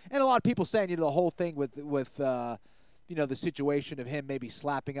bank, and a lot of people saying the whole thing with the situation of him maybe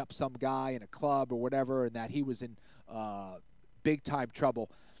slapping up some guy in a club or whatever, and that he was in big time trouble.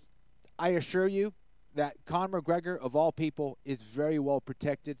 I assure you that Conor McGregor, of all people, is very well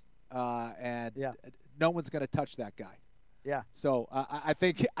protected, and no one's going to touch that guy. Yeah. So I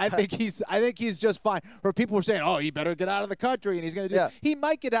think he's just fine. Or people were saying, oh, he better get out of the country, and he's going to do. Yeah. He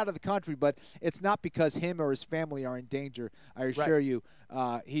might get out of the country, but it's not because him or his family are in danger. I assure you,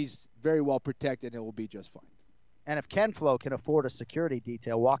 he's very well protected, and it will be just fine. And if Ken Flo can afford a security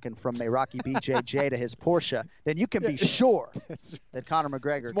detail walking from Meraki BJJ to his Porsche, then you can be sure that Conor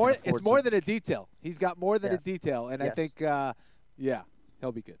McGregor It's more than a detail. He's got more than a detail, and I think,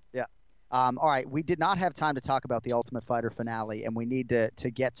 he'll be good. Yeah. All right, we did not have time to talk about the Ultimate Fighter finale, and we need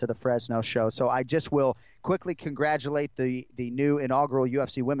to get to the Fresno show. So I just will quickly congratulate the new inaugural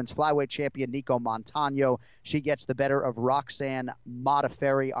UFC Women's Flyweight Champion, Nico Montano. She gets the better of Roxanne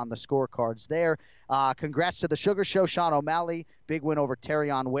Modafferi on the scorecards there. Congrats to the Sugar Show, Sean O'Malley. Big win over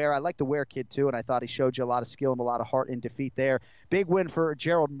Terrion Ware. I like the Ware kid, too, and I thought he showed you a lot of skill and a lot of heart in defeat there. Big win for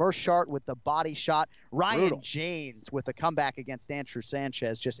Gerald Mershart with the body shot. Ryan James with the comeback against Andrew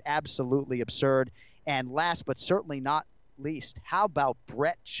Sanchez. Just absolutely absurd. And last but certainly not least, how about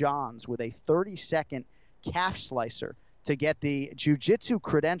Brett Johns with a 30-second calf slicer to get the jiu-jitsu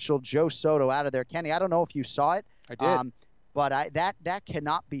credentialed Joe Soto out of there. Kenny, I don't know if you saw it. I did. But that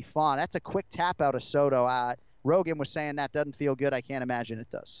cannot be fun. That's a quick tap out of Soto. Rogan was saying that doesn't feel good. I can't imagine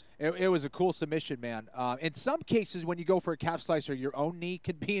it does. It was a cool submission, man. In some cases, when you go for a calf slicer, your own knee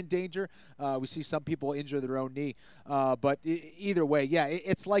could be in danger. We see some people injure their own knee. But either way,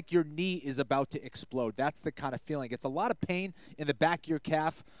 it's like your knee is about to explode. That's the kind of feeling. It's a lot of pain in the back of your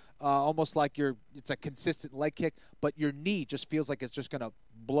calf, almost like it's a consistent leg kick, but your knee just feels like it's just going to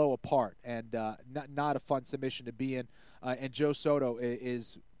blow apart, and not a fun submission to be in. And Joe Soto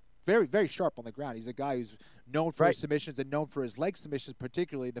is very, very sharp on the ground. He's a guy who's known for his submissions and known for his leg submissions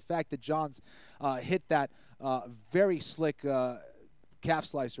particularly. The fact that Johns hit that very slick calf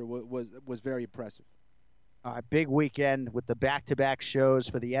slicer was very impressive. All right, big weekend with the back-to-back shows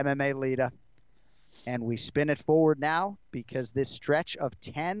for the MMA leader. And we spin it forward now because this stretch of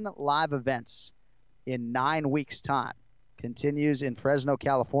 10 live events in 9 weeks' time continues in Fresno,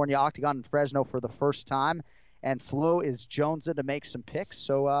 California. Octagon in Fresno for the first time. And Flo is jonesing to make some picks.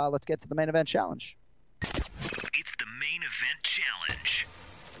 So let's get to the main event challenge. It's the main event challenge.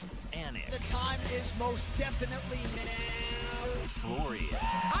 Anik. The time is most definitely now. Florian.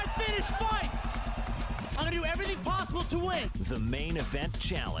 I finish fights. I'm going to do everything possible to win. The main event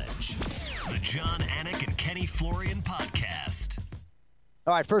challenge. The John Anik and Kenny Florian podcast.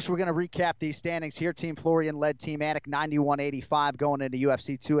 All right, first we're going to recap these standings here. Team Florian led Team Anik 91-85 going into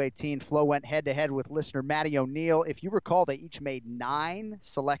UFC 218. Flo went head-to-head with listener Matty O'Neill. If you recall, they each made 9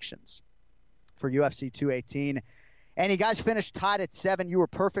 selections for UFC 218. And you guys finished tied at 7. You were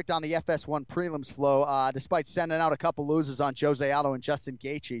perfect on the FS1 prelims, Flo, despite sending out a couple losers on Jose Aldo and Justin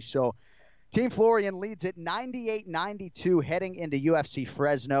Gaethje. So Team Florian leads at 98-92 heading into UFC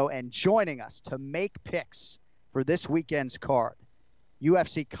Fresno. And joining us to make picks for this weekend's card,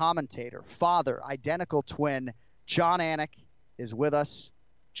 UFC commentator, father, identical twin, John Anik is with us.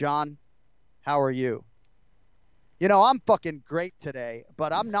 John, how are you? You know, I'm fucking great today,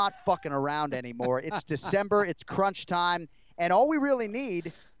 but I'm not fucking around anymore. It's December, it's crunch time, and all we really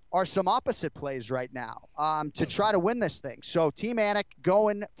need are some opposite plays right now to try to win this thing. So Team Anik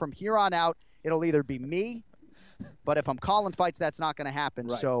going from here on out, it'll either be me, but if I'm calling fights, that's not going to happen.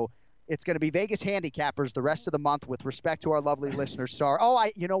 Right. So it's going to be Vegas handicappers the rest of the month with respect to our lovely listener, Sar.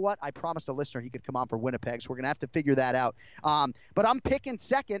 You know what? I promised a listener he could come on for Winnipeg, so we're going to have to figure that out. But I'm picking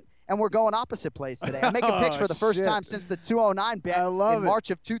second, and we're going opposite plays today. I'm making picks for the first time since the 209 bet in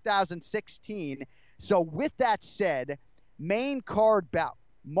March of 2016. So with that said, main card bout,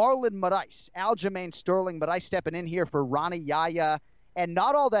 Marlon Moraes, Aljamain Sterling, Moraes stepping in here for Ronnie Yaya. And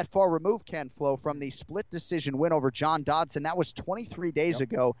not all that far removed, Ken Flo, from the split decision win over John Dodson. That was 23 days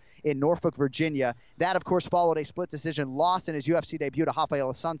ago in Norfolk, Virginia. That, of course, followed a split decision loss in his UFC debut to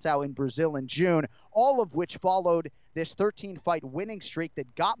Rafael Assunção in Brazil in June, all of which followed this 13-fight winning streak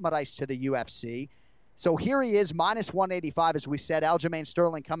that got Moraes to the UFC. So here he is, minus 185, as we said. Aljamain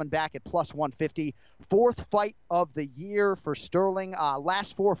Sterling coming back at plus 150. 4th fight of the year for Sterling.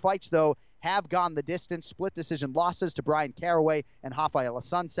 Last 4 fights, though, have gone the distance. Split decision losses to Brian Caraway and Rafael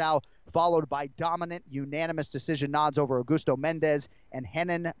Assunção, followed by dominant unanimous decision nods over Augusto Mendez and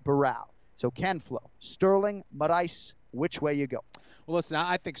Renan Barão. So Ken Flo, Sterling, Moraes, which way you go? Well, listen,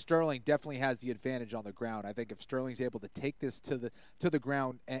 I think Sterling definitely has the advantage on the ground. I think if Sterling's able to take this to the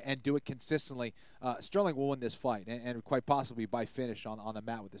ground and do it consistently, Sterling will win this fight, and quite possibly by finish on the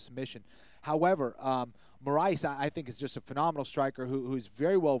mat with a submission. However, Moraes, I think, is just a phenomenal striker who's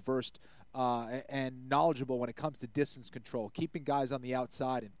very well versed and knowledgeable when it comes to distance control, keeping guys on the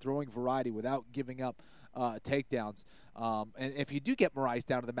outside and throwing variety without giving up takedowns. And if you do get Moraes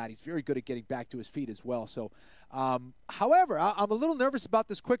down to the mat, he's very good at getting back to his feet as well. So, however, I'm a little nervous about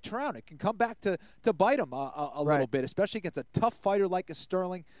this quick turnaround. It can come back to bite him a little bit, especially against a tough fighter like a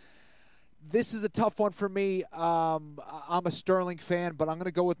Sterling. This is a tough one for me. I'm a Sterling fan, but I'm going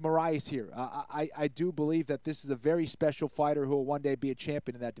to go with Moraes here. I do believe that this is a very special fighter who will one day be a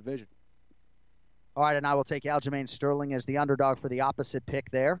champion in that division. All right, and I will take Aljamain Sterling as the underdog for the opposite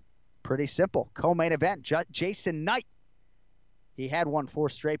pick there. Pretty simple. Co-main event, Jason Knight. He had won 4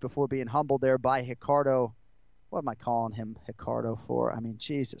 straight before being humbled there by Ricardo. What am I calling him Ricardo for? I mean,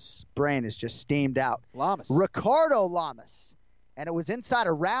 Jesus. Brain is just steamed out. Lamas. Ricardo Lamas. And it was inside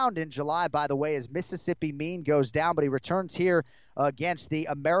a round in July, by the way, as Mississippi Mean goes down. But he returns here against the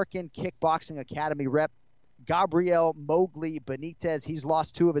American Kickboxing Academy rep, Gabriel Mowgli Benitez. He's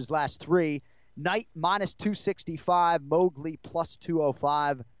lost 2 of his last 3. Knight minus 265, Mowgli plus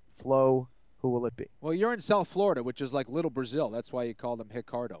 205. Flo, who will it be? Well, you're in South Florida, which is like Little Brazil. That's why you call them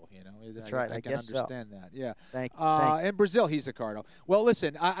Ricardo. You know, that's right. I can guess understand so. that. Yeah. Thank you. In Brazil, he's Ricardo. Well,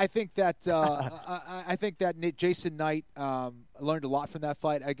 listen, I think that I think that Jason Knight learned a lot from that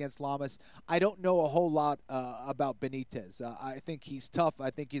fight against Lamas. I don't know a whole lot about Benitez. I think he's tough.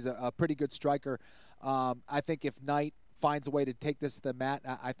 I think he's a pretty good striker. I think if Knight finds a way to take this to the mat,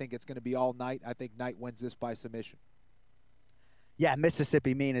 I think it's going to be all Knight. I think Knight wins this by submission. Yeah,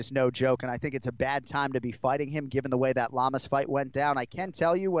 Mississippi Mean is no joke, and I think it's a bad time to be fighting him given the way that Lamas fight went down. I can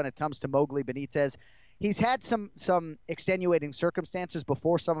tell you when it comes to Mowgli Benitez, he's had some extenuating circumstances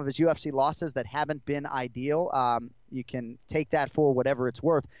before some of his UFC losses that haven't been ideal. You can take that for whatever it's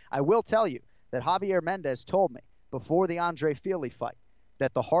worth. I will tell you that Javier Mendez told me before the Andre Fili fight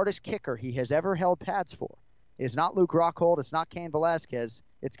that the hardest kicker he has ever held pads for is not Luke Rockhold, it's not Cain Velasquez,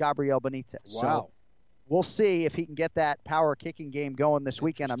 it's Gabriel Benitez. Wow. So we'll see if he can get that power kicking game going this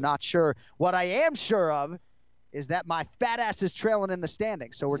weekend. I'm not sure. What I am sure of is that my fat ass is trailing in the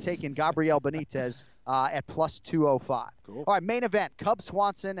standings. So we're taking Gabriel Benitez at plus 205. Cool. All right, main event, Cub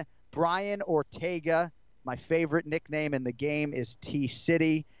Swanson, Brian Ortega. My favorite nickname in the game is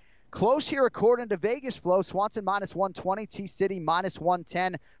T-City. Close here according to Vegas Flow. Swanson minus 120, T-City minus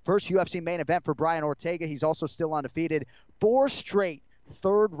 110. First UFC main event for Brian Ortega. He's also still undefeated. 4 straight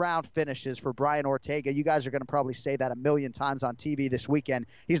third-round finishes for Brian Ortega. You guys are going to probably say that a million times on TV this weekend.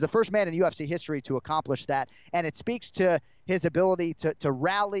 He's the first man in UFC history to accomplish that, and it speaks to his ability to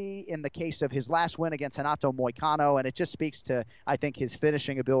rally in the case of his last win against Renato Moicano, and it just speaks to, I think, his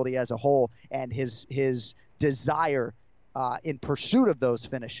finishing ability as a whole and his desire in pursuit of those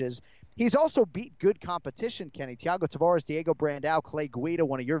finishes. He's also beat good competition, Kenny. Thiago Tavares, Diego Brandao, Clay Guida,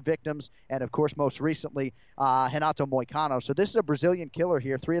 one of your victims, and, of course, most recently, Renato Moicano. So this is a Brazilian killer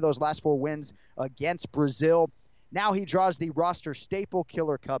here. 3 of those last 4 wins against Brazil. Now he draws the roster staple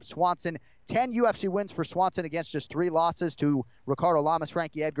killer Cub Swanson. 10 UFC wins for Swanson against just 3 losses to Ricardo Lamas,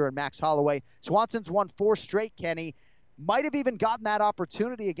 Frankie Edgar, and Max Holloway. Swanson's won 4 straight, Kenny. Might have even gotten that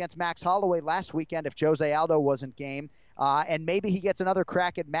opportunity against Max Holloway last weekend if Jose Aldo wasn't game. And maybe he gets another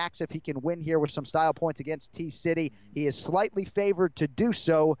crack at Max if he can win here with some style points against T-City. He is slightly favored to do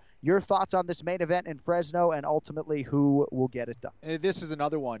so. Your thoughts on this main event in Fresno and ultimately who will get it done? This is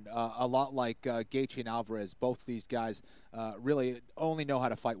another one, a lot like Gaethje and Alvarez. Both these guys really only know how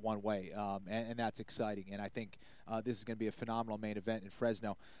to fight one way, and that's exciting. And I think this is going to be a phenomenal main event in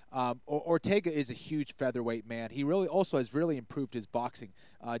Fresno. Ortega is a huge featherweight man. He really also has really improved his boxing.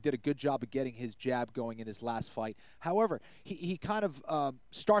 Did a good job of getting his jab going in his last fight. However, he kind of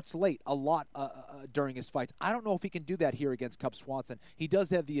starts late a lot during his fights. I don't know if he can do that here against Cub Swanson. He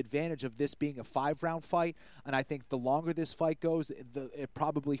does have the advantage of this being a 5-round fight, and I think the longer this fight goes, it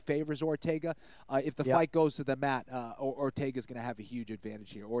probably favors Ortega. If the fight goes to the mat, Ortega's going to have a huge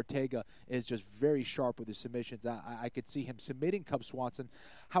advantage here. Ortega is just very sharp with his submissions. I could see him submitting Cub Swanson.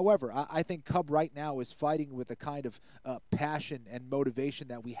 However, I think Cub right now is fighting with a kind of passion and motivation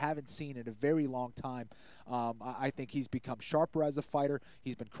that we haven't seen in a very long time. I think he's become sharper as a fighter.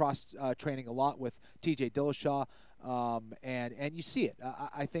 He's been cross-training a lot with T.J. Dillashaw. And you see it.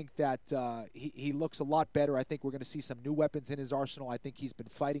 I think that he looks a lot better. I think we're going to see some new weapons in his arsenal. I think he's been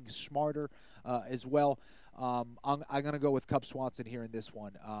fighting smarter as well. I'm going to go with Cub Swanson here in this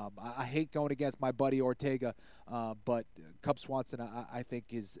one. I hate going against my buddy Ortega, but Cub Swanson I think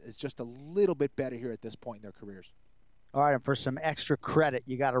is just a little bit better here at this point in their careers. All right, and for some extra credit,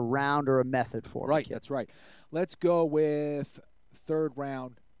 you got a round or a method for Right, me, that's right. Let's go with 3rd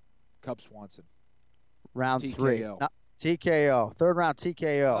round, Cub Swanson. Round TKO. 3. No, TKO. 3rd round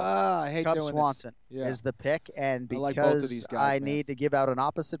TKO. I hate Cub doing Swanson this. Yeah. is the pick, and I like both of these because guys, I man. need to give out an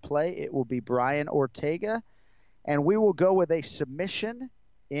opposite play, it will be Brian Ortega, and we will go with a submission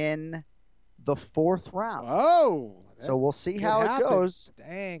in the 4th round. Oh. So we'll see how it goes.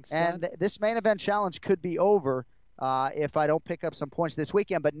 Dang, son. And this main event challenge could be over if I don't pick up some points this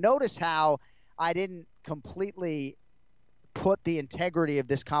weekend. But notice how I didn't completely put the integrity of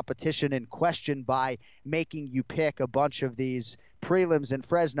this competition in question by making you pick a bunch of these prelims in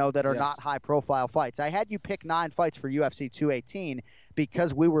Fresno that are not high-profile fights. I had you pick 9 fights for UFC 218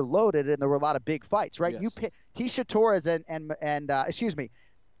 because we were loaded and there were a lot of big fights, right? Yes. You pick Tisha Torres and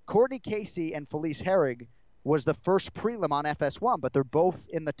Courtney Casey and Felice Herrig was the first prelim on FS1, but they're both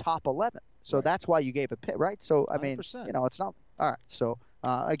in the top 11. So that's why you gave a pick, right? So, I mean, 100%. it's not – all right. So,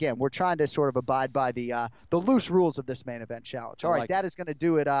 again, we're trying to sort of abide by the loose rules of this main event challenge. All right, that is going to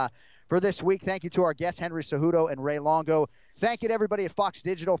do it for this week. Thank you to our guests, Henry Cejudo and Ray Longo. Thank you to everybody at Fox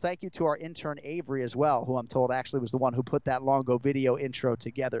Digital. Thank you to our intern, Avery, as well, who I'm told actually was the one who put that Longo video intro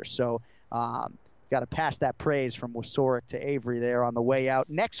together. So, got to pass that praise from Wasoric to Avery there on the way out.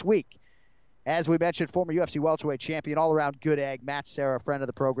 Next week, as we mentioned, former UFC welterweight champion, all-around good egg, Matt Serra, a friend of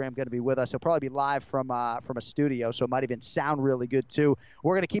the program, going to be with us. He'll probably be live from a studio, so it might even sound really good, too.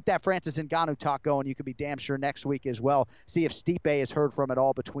 We're going to keep that Francis Ngannou talk going. You can be damn sure next week as well. See if Stipe is heard from at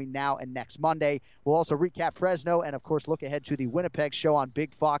all between now and next Monday. We'll also recap Fresno and, of course, look ahead to the Winnipeg show on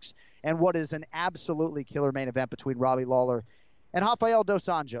Big Fox and what is an absolutely killer main event between Robbie Lawler and Rafael Dos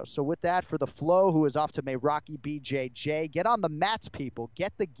Anjos. So with that, for the Flow, who is off to Meraki BJJ, get on the mats, people.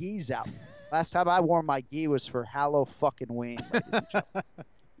 Get the gis out. Last time I wore my gi was for Halloween, ladies and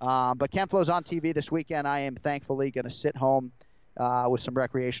gentlemen. But Ken Flo's on TV this weekend. I am thankfully going to sit home with some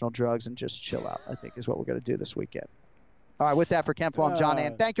recreational drugs and just chill out, I think is what we're going to do this weekend. All right, with that, for Ken Flo, I'm John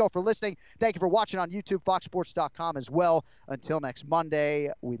Ann. Thank you all for listening. Thank you for watching on YouTube, foxsports.com as well. Until next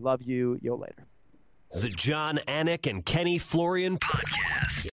Monday, we love you. Yo later. The John Anik and Kenny Florian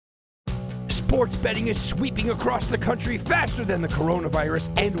Podcast. Sports betting is sweeping across the country faster than the coronavirus,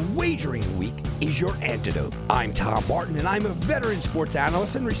 and Wagering Week is your antidote. I'm Tom Martin, and I'm a veteran sports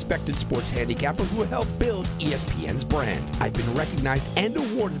analyst and respected sports handicapper who helped build ESPN's brand. I've been recognized and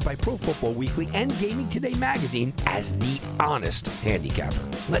awarded by Pro Football Weekly and Gaming Today magazine as the honest handicapper.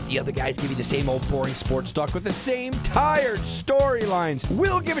 Let the other guys give you the same old boring sports talk with the same tired storylines.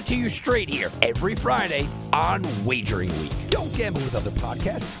 We'll give it to you straight here every Friday on Wagering Week. Don't gamble with other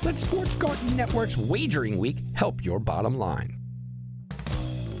podcasts. Let Sports Garden Network's Wagering Week help your bottom line.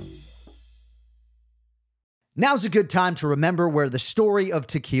 Now's a good time to remember where the story of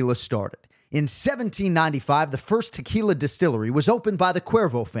tequila started. In 1795, the first tequila distillery was opened by the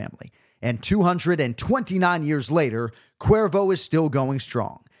Cuervo family, and 229 years later, Cuervo is still going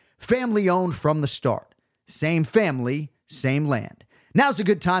strong. Family owned from the start. Same family, same land. Now's a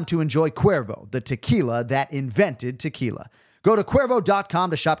good time to enjoy Cuervo, the tequila that invented tequila. Go to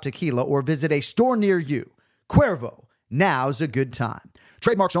Cuervo.com to shop tequila or visit a store near you. Cuervo, now's a good time.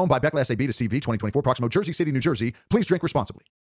 Trademarks owned by Beckless AB to CV 2024, Proximo, Jersey City, New Jersey. Please drink responsibly.